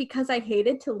 Was it because I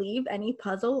hated to leave any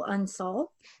puzzle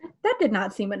unsolved? That did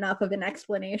not seem enough of an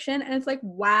explanation. And it's like,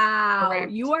 wow,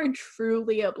 correct. You are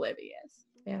truly oblivious.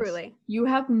 Yes. Truly. You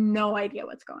have no idea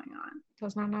what's going on.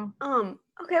 Does not know.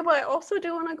 Okay, but I also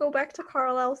do want to go back to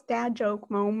Carlisle's dad joke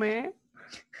moment.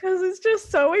 Because it's just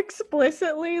so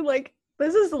explicitly, like,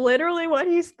 this is literally what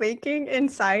he's thinking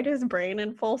inside his brain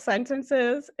in full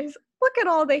sentences. Is look at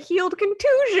all the healed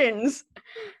contusions.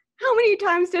 How many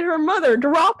times did her mother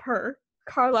drop her?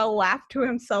 Carlisle laughed to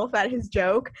himself at his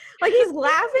joke. Like, he's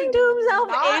laughing to himself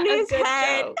Not in a his good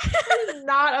head. joke. This is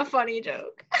not a funny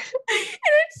joke. And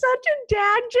it's such a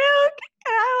dad joke.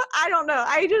 I don't know.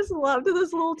 I just loved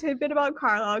this little tidbit about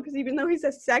Carlisle because even though he's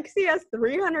a sexy as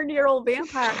 300-year-old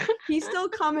vampire, he's still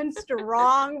coming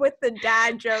strong with the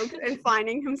dad jokes and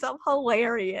finding himself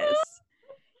hilarious.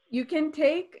 You can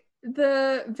take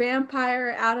the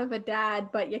vampire out of a dad,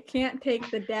 but you can't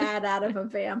take the dad out of a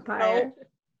vampire.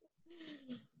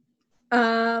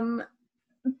 Nope.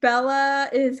 Bella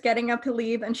is getting up to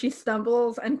leave and she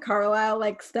stumbles and Carlisle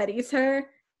like steadies her.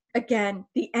 Again,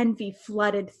 the envy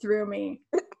flooded through me.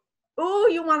 Oh,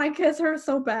 you want to kiss her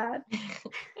so bad.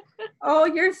 Oh,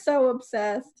 you're so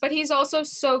obsessed. But he's also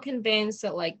so convinced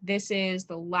that like this is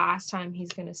the last time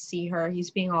he's gonna see her.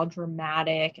 He's being all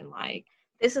dramatic and like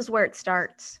This is where it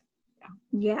starts.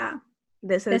 Yeah.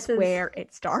 This is where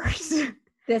it starts.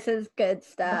 This is good The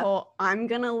stuff. whole, I'm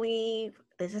gonna leave.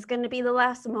 This is gonna be the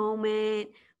last moment.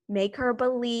 Make her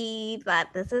believe that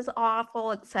this is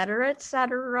awful, etc.,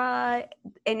 etc.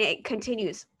 And it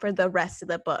continues for the rest of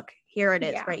the book. Here it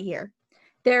is, Yeah. right here.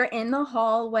 They're in the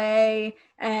hallway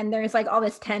and there's like all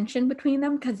this tension between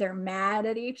them because they're mad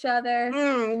at each other.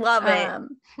 Love it.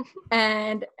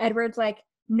 And Edward's like,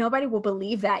 nobody will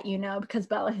believe that, you know, because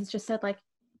Bella has just said like,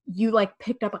 you like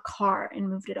picked up a car and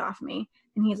moved it off me.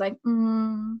 And he's like,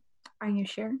 are you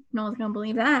sure? No one's gonna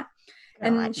believe that. God.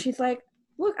 And she's like,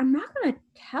 look, I'm not gonna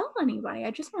tell anybody.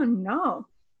 I just want to know.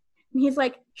 And he's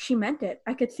like, she meant it.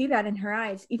 I could see that in her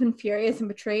eyes. Even furious and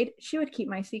betrayed, she would keep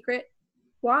my secret.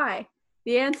 Why?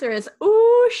 The answer is,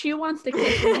 ooh, she wants to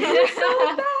kiss me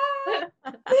so bad.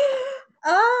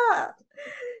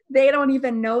 They don't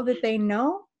even know that they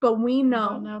know, but we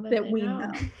know that we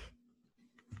know.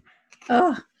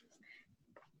 Oh,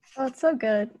 it's so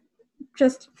good.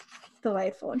 Just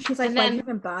delightful. And she's like, And why then- did you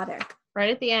even bother? right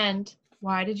at the end,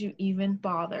 why did you even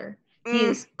bother? He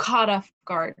is caught off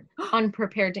guard,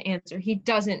 unprepared to answer. He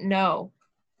doesn't know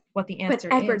what the answer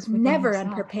But is. Edward's within never himself.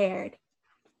 unprepared.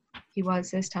 He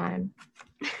was this time.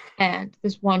 And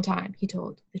this one time he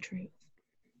told the truth.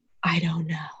 I don't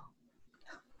know.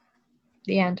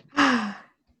 The end. And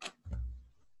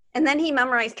then he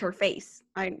memorized her face.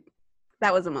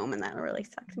 That was a moment that really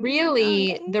sucked me.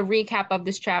 Really, Okay. the recap of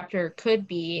this chapter could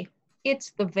be,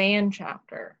 it's the van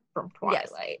chapter from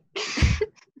Twilight.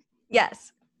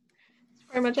 Yes. That's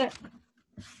pretty much it.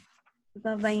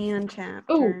 The van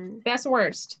chapter. Ooh, best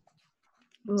worst.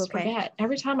 Ooh, Almost okay. forget.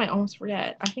 Every time I almost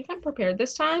forget. I think I'm prepared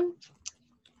this time.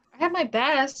 I have my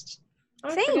best.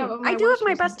 always forget Same. what I do have worst my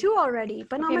was. best too already,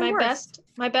 but not Okay, my worst.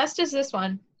 My best is this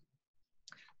one.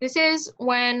 This is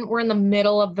when we're in the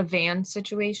middle of the van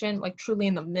situation, like truly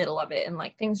in the middle of it, and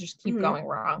like things just keep Mhm. going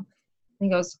wrong. And he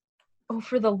goes, oh,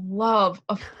 for the love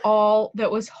of all that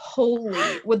was holy,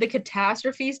 would the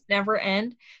catastrophes never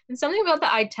end? And something about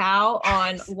the ital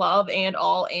on love and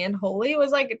all and holy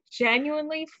was like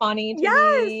genuinely funny to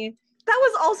me. That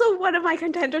was also one of my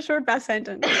contenders for best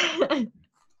sentence.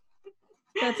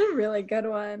 That's a really good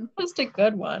one. Just a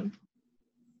good one.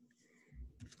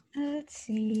 Let's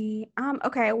see.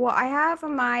 Okay, well, I have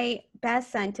my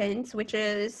best sentence, which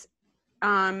is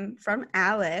from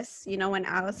Alice. You know, when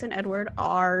Alice and Edward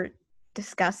are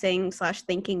discussing /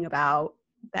 thinking about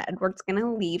that Edward's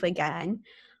gonna leave again.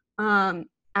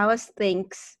 Alice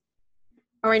thinks,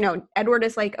 or no, Edward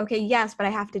is like, okay, yes, but I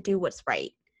have to do what's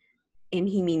right. And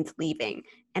he means leaving.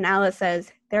 And Alice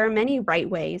says, there are many right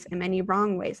ways and many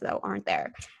wrong ways, though, aren't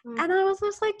there? Mm. And I was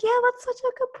just like, yeah, that's such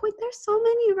a good point. There's so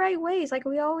many right ways. Like,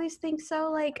 we always think so,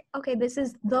 like, okay, this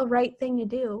is the right thing to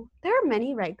do. There are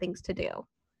many right things to do.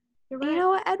 You're You know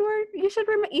what, Edward? You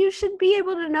should be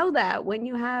able to know that when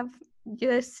you have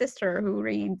your sister who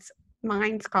reads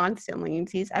minds constantly and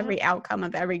sees every outcome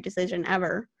of every decision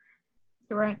ever.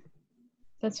 You're right.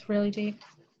 That's really deep.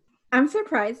 I'm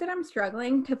surprised that I'm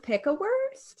struggling to pick a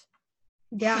worst.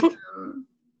 Yeah.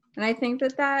 And I think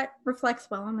that reflects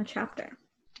well on the chapter.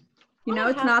 You know, I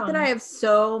it's have not that one. I have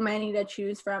so many to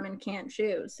choose from and can't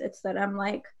choose. It's that I'm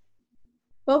like,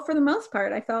 well, for the most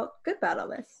part, I felt good about all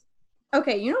this.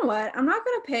 Okay, you know what? I'm not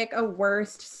going to pick a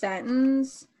worst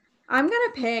sentence. I'm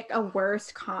going to pick a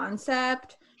worst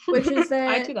concept, which is that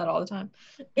I do that all the time.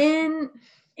 in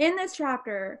this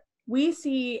chapter, we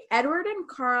see Edward and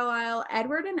Carlisle,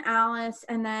 Edward and Alice,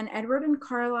 and then Edward and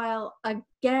Carlisle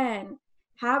again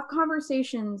have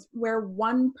conversations where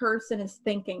one person is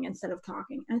thinking instead of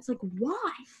talking. And it's like,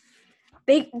 why?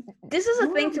 This is a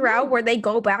thing throughout where they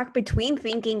go back between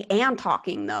thinking and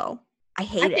talking, though. I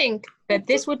hate it. I think that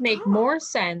this would make talk. more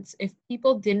sense if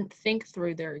people didn't think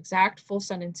through their exact full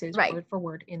sentences Right. word for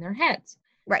word in their heads.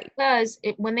 Right. Because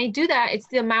when they do that, it's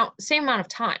the same amount of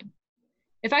time.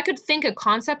 If I could think a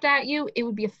concept at you, it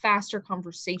would be a faster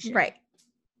conversation. Right.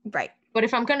 But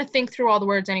if I'm going to think through all the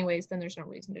words anyways, then there's no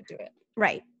reason to do it.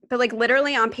 Right. But like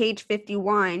literally on page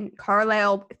 51,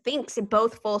 Carlisle thinks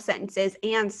both full sentences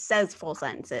and says full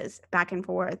sentences back and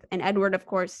forth. And Edward, of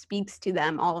course, speaks to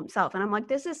them all himself. And I'm like,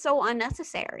 this is so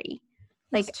unnecessary.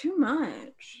 Like, It's too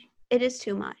much. it is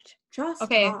too much. Just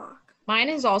Okay. talk. Mine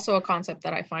is also a concept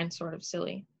that I find sort of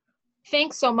silly.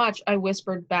 Thanks so much, I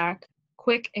whispered back,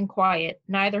 quick and quiet.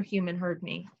 Neither human heard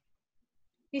me.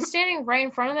 He's standing right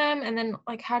in front of them, and then,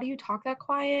 like, how do you talk that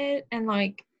quiet? And,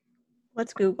 like,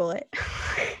 Let's Google it.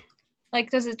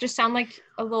 does it just sound like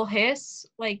a little hiss?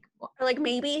 Like, Or like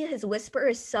maybe his whisper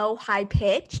is so high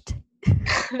pitched.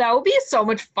 that would be so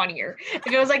much funnier if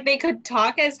it was like they could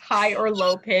talk as high or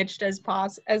low pitched as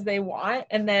they want,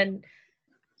 and then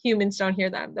humans don't hear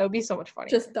them. That would be so much funnier.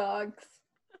 Just dogs.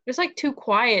 Just like too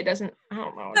quiet I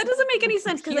don't know. That doesn't make any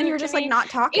sense because then you're just like not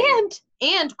talking.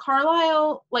 And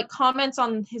Carlisle like comments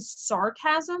on his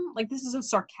sarcasm. Like, this is a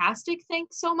sarcastic thing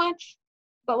so much.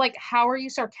 But like, how are you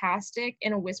sarcastic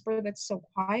in a whisper that's so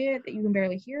quiet that you can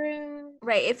barely hear it?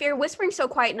 Right. If you're whispering so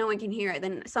quiet no one can hear it,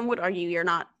 then some would argue you're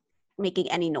not making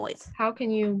any noise. How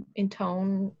can you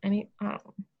intone any? I don't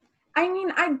know. I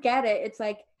mean, I get it. It's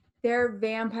like they're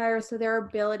vampires, so their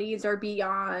abilities are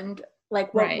beyond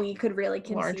like what Right. we could really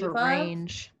conceive Larger of.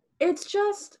 range. It's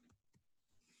just,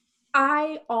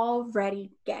 I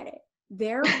already get it.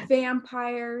 They're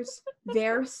vampires.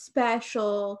 They're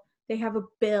special. They have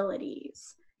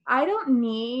abilities. I don't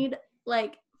need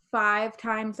like 5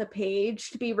 times a page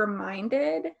to be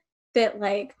reminded that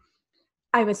like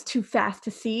I was too fast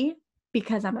to see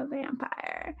because I'm a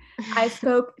vampire. I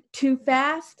spoke too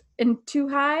fast and too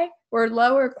high or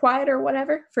low or quiet or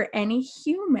whatever for any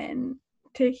human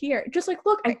to hear. Just like,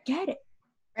 look, I get it.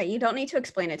 Right. You don't need to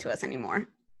explain it to us anymore.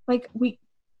 Like, we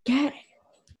get it.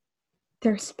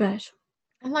 They're special.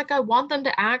 And like, I want them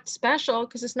to act special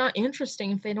because it's not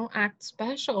interesting if they don't act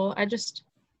special.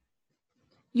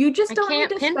 You just I don't need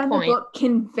can't to spend the pinpoint. book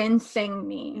convincing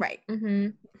me Right. Mm-hmm.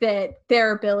 that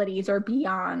their abilities are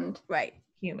beyond Right.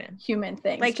 Human.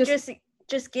 things. Like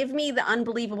just give me the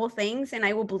unbelievable things and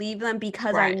I will believe them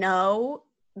because I Right. know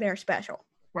they're special.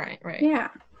 Right. Yeah.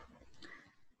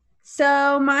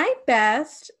 So my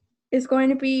best is going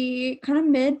to be kind of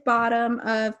mid-bottom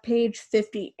of page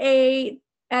 58.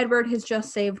 Edward has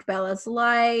just saved Bella's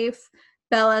life.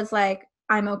 Bella's like,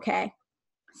 I'm okay.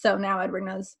 So now Edward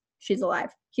knows she's alive.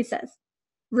 He says,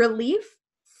 relief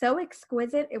so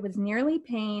exquisite it was nearly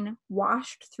pain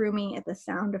washed through me at the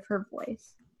sound of her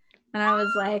voice. And I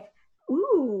was like,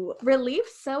 ooh, relief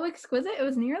so exquisite it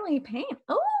was nearly pain.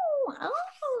 Oh,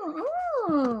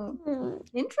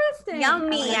 interesting.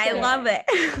 Yummy. I it. love it.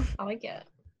 I like it.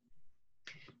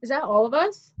 Is that all of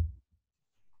us?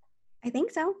 I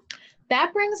think so.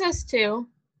 That brings us to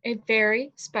a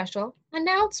very special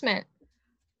announcement.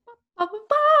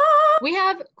 We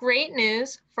have great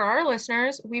news for our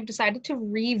listeners. We've decided to That's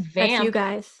revamp, you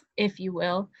guys. if you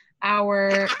will,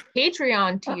 our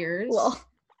Patreon tiers Well,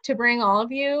 to bring all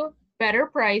of you better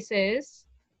prices.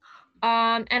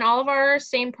 And all of our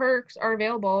same perks are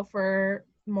available for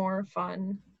more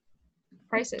fun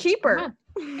prices. Cheaper. per month.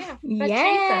 Yeah. but cheaper.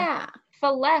 yeah. For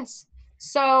less.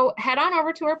 So head on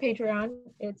over to our Patreon.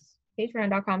 It's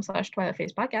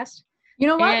patreon.com/TwilightFacePodcast. You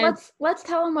know what? And- Let's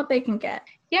tell them what they can get.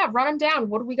 Yeah, run them down.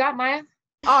 What do we got, Maya?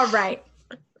 All right.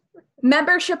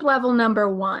 Membership level number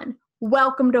 1.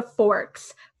 Welcome to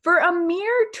Forks. For a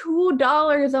mere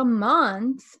 $2 a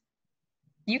month,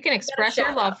 You can express your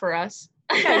shout love for us.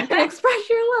 you can express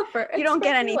your love for. You don't get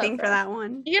express your love anything for that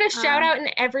one. You get a shout out in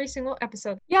every single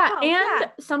episode. Yeah, Oh, and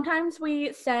yeah. sometimes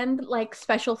we send like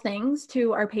special things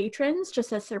to our patrons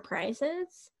just as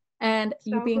surprises, and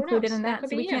So you'd be who included knows? in That that. could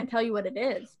So we be you. can't tell you what it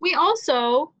is. We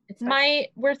also It's fine.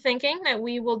 we're thinking that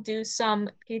we will do some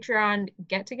Patreon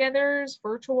get-togethers,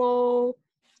 virtual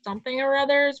something or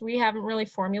others. We haven't really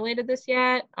formulated this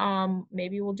yet.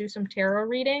 Maybe we'll do some tarot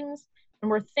readings, and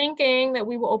we're thinking that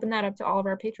we will open that up to all of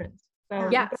our patrons. So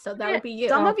Yeah, so that would be you.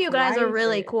 Some of you guys are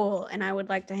really Surprises. cool and I would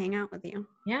like to hang out with you.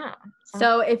 yeah.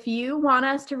 So if you want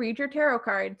us to read your tarot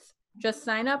cards, just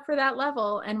sign up for that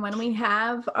level, and when we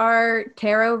have our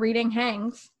tarot reading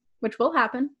hangs, which will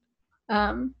happen,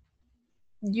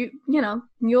 you'll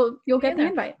get the there.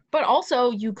 invite. But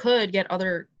also, you could get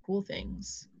other cool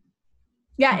things.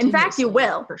 Yeah, in fact, you continuously,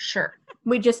 will. for sure.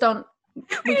 We just don't.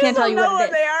 We can't tell you what it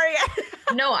is. they are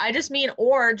yet. No, I just mean,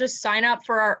 or just sign up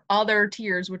for our other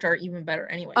tiers, which are even better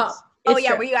anyways. Oh, Oh it's yeah,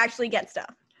 true. where you actually get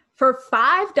stuff. For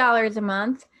 $5 a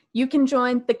month, you can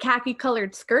join the Khaki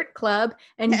Colored Skirt Club,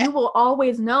 and you will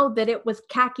always know that it was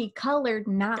khaki colored,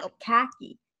 not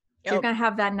khaki. You're Yep. going to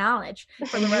have that knowledge.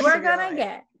 For And the you rest are of your going to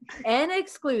life. get an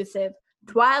exclusive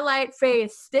Twilight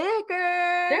Face sticker.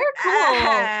 They're cool.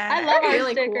 I love our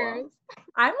Really cool. stickers.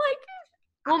 I'm like,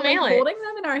 We'll like mail it holding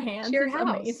them in our hands to your is house.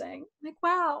 amazing. Like,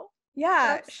 wow.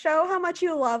 Yeah, That's- show how much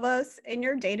you love us in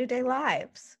your day-to-day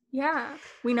lives. Yeah.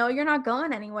 We know you're not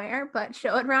going anywhere, but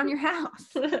show it around your house.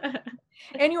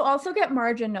 And you also get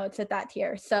margin notes at that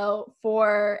tier. So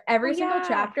for every single yeah.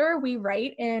 chapter we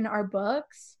write in our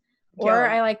books, Yo. or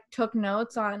I like took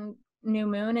notes on New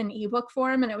Moon in ebook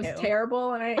form, and it was Ew.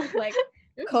 terrible. And I like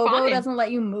It's Kobo fine. doesn't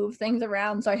let you move things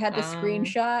around, so I had to Oh.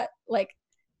 screenshot like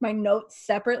my notes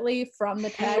separately from the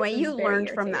text. Anyway, It was you very learned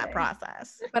from that irritating.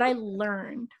 process. But I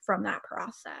learned from that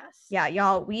process. Yeah,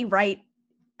 y'all, we write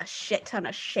a shit ton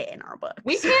of shit in our books.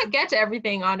 We can't get to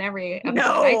everything on every episode.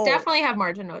 No. I definitely have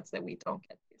margin notes that we don't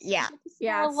get. Yeah. Just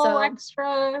Yeah, a little so-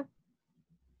 extra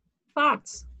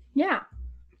thoughts. Yeah.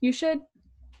 You should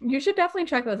definitely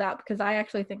check those out, because I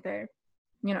actually think they're,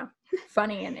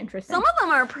 funny and interesting. Some of them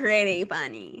are pretty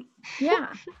funny.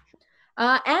 Yeah.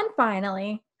 And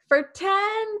finally, for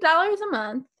 $10 a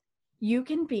month, you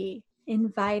can be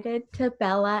invited to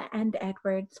Bella and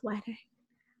Edward's wedding.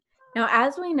 Now,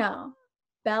 as we know,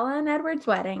 Bella and Edward's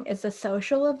wedding is a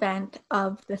social event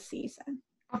of the season.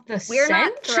 Of the We're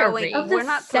not century. throwing. Of the We're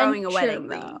not throwing a wedding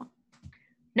century. though.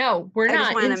 No, we're I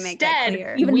just not. wanted to make that Instead,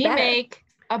 clear. Even we better. make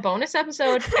a bonus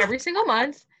episode every single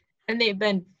month, and they've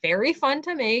been very fun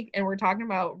to make. And we're talking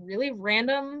about really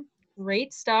random,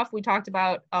 great stuff. We talked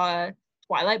about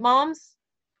Twilight Moms.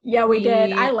 Yeah, we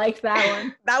did. We- I liked that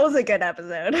one. That was a good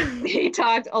episode. We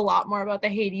talked a lot more about the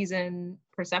Hades and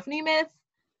Persephone myth,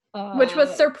 Which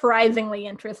was surprisingly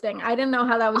interesting. I didn't know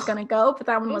how that was going to go, but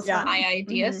that one It was was fun. my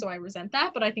idea, Mhm. so I resent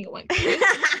that, but I think it went great.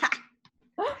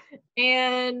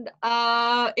 And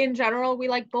in general, we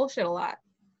like bullshit a lot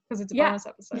because it's a Yeah. bonus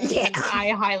episode. Yeah. And I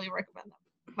highly recommend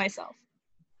them myself.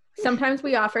 Sometimes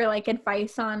we offer like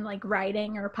advice on like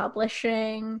writing or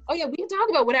publishing. Oh yeah, we can talk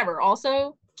about whatever.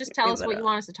 Also, just tell Leave us it what you up.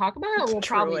 want us to talk about, and we'll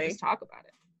probably Truly. just talk about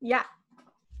it. Yeah.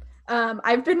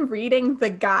 I've been reading the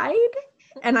guide,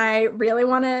 and I really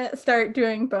want to start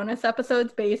doing bonus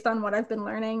episodes based on what I've been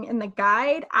learning in the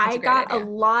guide. That's a I great got a idea.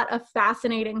 lot of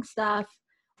fascinating stuff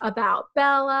about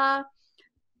Bella.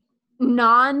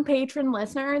 Non-patron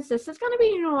listeners, this is going to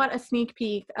be, a sneak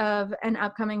peek of an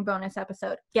upcoming bonus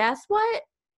episode. Guess what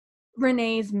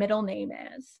Renee's middle name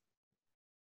is?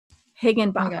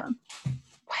 Higginbotham.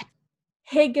 What?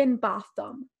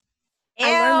 Higginbotham. I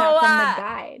learned that from the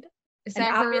guide. Is And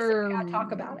that obviously we her gotta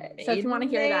talk about it. So if you wanna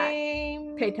hear that,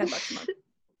 name? Pay $10 a month.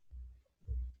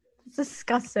 It's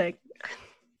disgusting.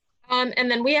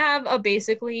 And then we have a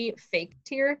basically fake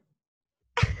tier.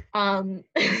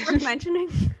 Worth mentioning.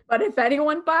 But if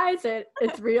anyone buys it,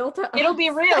 it's real to us. It'll be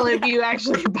real if you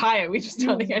actually buy it. We just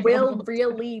don't think You anyone will will.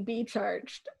 really be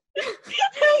charged.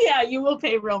 Yeah, you will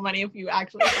pay real money if you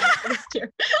actually sign up for this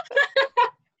tier.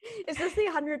 Is this the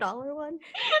 $100 one?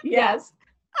 Yes.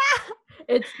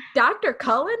 It's Dr.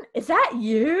 Cullen. Is that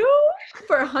you?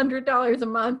 For $100 a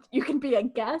month, you can be a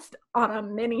guest on a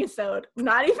mini-sode,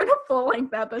 not even a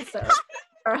full-length episode.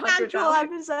 For Actual $100.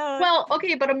 episode. Well,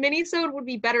 okay, but a mini-sode would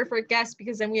be better for guests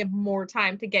because then we have more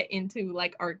time to get into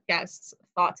like our guests'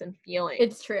 thoughts and feelings.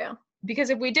 It's true. Because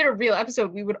if we did a real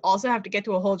episode, we would also have to get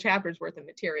to a whole chapter's worth of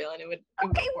material, and it would.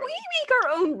 Okay, we make our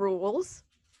own rules.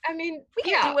 I mean, We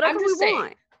can yeah, do whatever I'm we just saying,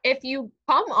 want. if you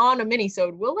come on a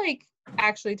mini-sode, we'll like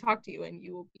actually talk to you, and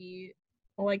you will be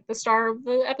like the star of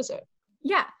the episode.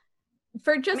 Yeah.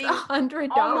 For just mean, $100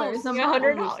 almost, a yeah, month.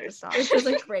 $100. Which is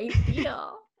a great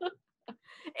deal.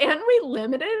 And we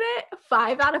limited it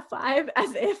 5 out of 5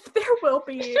 as if there will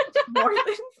be more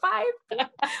than 5.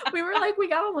 We were like, we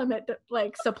gotta limit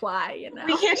like supply,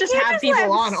 We can't just We can't have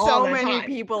people on all so the many time.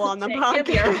 people on the It can't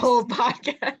be our podcast. whole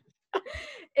podcast.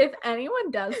 If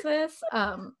anyone does this,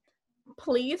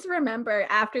 please remember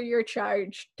after you're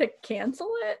charged to cancel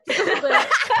it so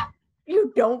that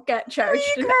you don't get charged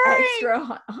an Recurring. extra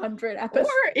 100 episodes.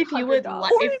 Or if you would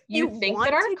like, Or if if you you think want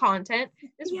that our to- content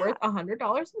is Yeah. worth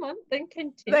 $100 a month, then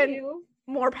continue.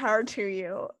 More power to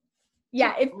you.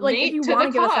 Yeah, if donate you to want the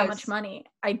to give us that cause. much money,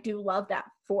 I do love that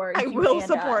for I you will and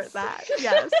support us, that.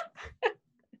 Yes.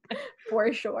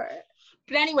 for sure.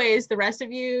 But anyways, the rest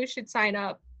of you should sign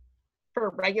up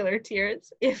for regular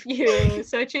tiers if you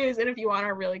so choose, and if you want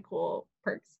our really cool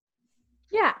perks.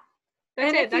 Yeah.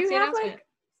 And if That's you the have announcement. like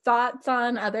thoughts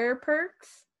on other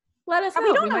perks, let us know.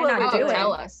 We don't know might what not we're do doing.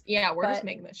 Tell it. us. Yeah, we're just but-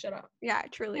 making this shit up. Yeah,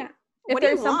 truly. Yeah. What If do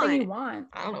you there's something you want? want.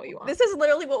 I don't know what you want. This is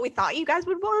literally what we thought you guys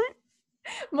would want.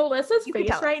 Melissa's You can face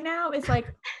tell us. right now is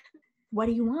like, what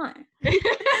do you want? Like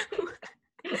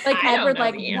I don't Edward, know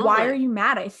like, the why answer. are you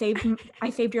mad? I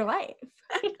saved your life.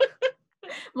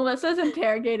 Melissa's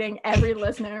interrogating every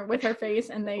listener with her face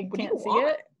and they What do you can't see want?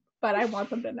 it, but I want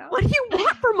them to know. What do you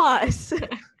want from us?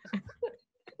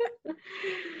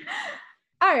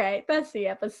 All right, that's the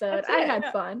episode. That's I it. had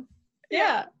fun.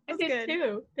 Yeah, I that's did good.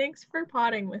 too. Thanks for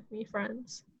potting with me,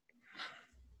 friends.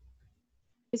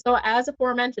 So as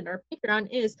aforementioned, our Patreon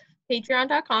is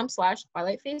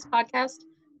patreon.com/TwilightPhasePodcast.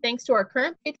 Thanks to our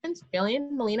current patrons, Jillian,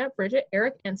 Melina, Bridget,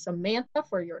 Eric, and Samantha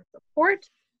for your support.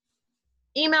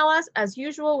 Email us as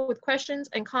usual with questions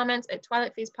and comments at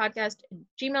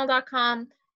twilightphasepodcast@gmail.com.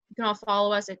 You can all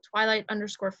follow us at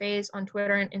Twilight_phase on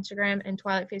Twitter and Instagram and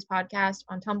Twilight Phase Podcast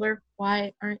on Tumblr.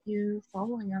 Why aren't you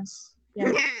following us?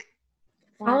 Yeah.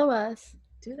 Follow us.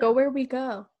 Do that. Go where we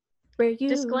go. Where you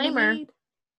Disclaimer, lead.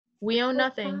 We own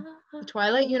nothing. The The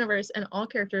Twilight universe and all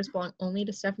characters belong only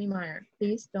to Stephenie Meyer.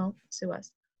 Please don't sue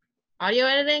us. Audio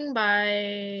editing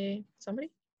by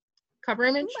somebody. Cover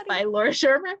image by Laura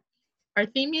Shermer. Our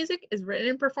theme music is written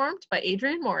and performed by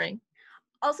Adrian Mooring.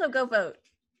 Also, go vote.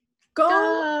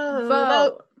 Go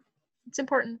vote. It's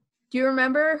important. Do you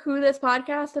remember who this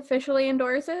podcast officially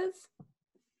endorses?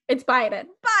 It's Biden.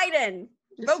 Biden.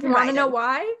 Vote for You want to know Biden.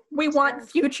 why? We want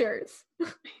futures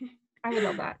I would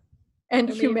love that. and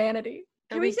I mean, humanity.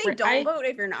 Can we say don't vote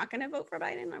if you're not going to vote for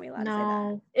Biden? Are we allowed to say that?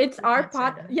 No. It's We our can't say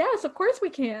pod. that. Yes, of course we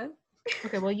can.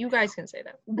 Okay, well, you guys can say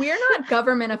that. We're not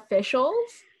government officials.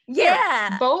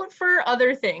 Yeah. Vote for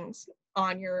other things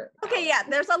on your. Okay, yeah,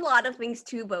 there's a lot of things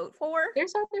to vote for.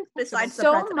 There's other things. Besides the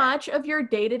So president. much of your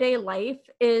day-to-day life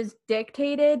is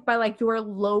dictated by like your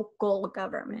local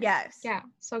government. Yes. Yeah,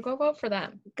 so go vote for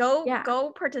them. Go Yeah.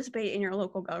 go participate in your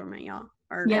local government, y'all.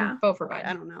 Or Yeah. Vote for I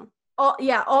Biden. don't know.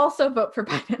 Also vote for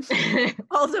Biden.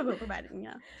 Also vote for Biden,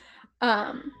 yeah.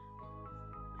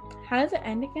 How does it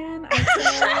end again? I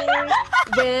say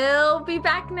we'll be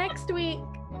back next week.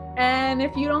 And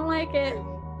if you don't like it,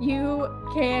 you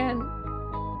can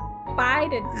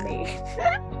Biden me.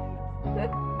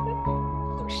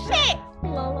 Oh shit!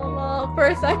 La la la. For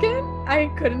a second,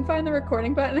 I couldn't find the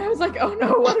recording button. I was like, oh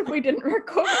no, what if we didn't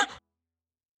record?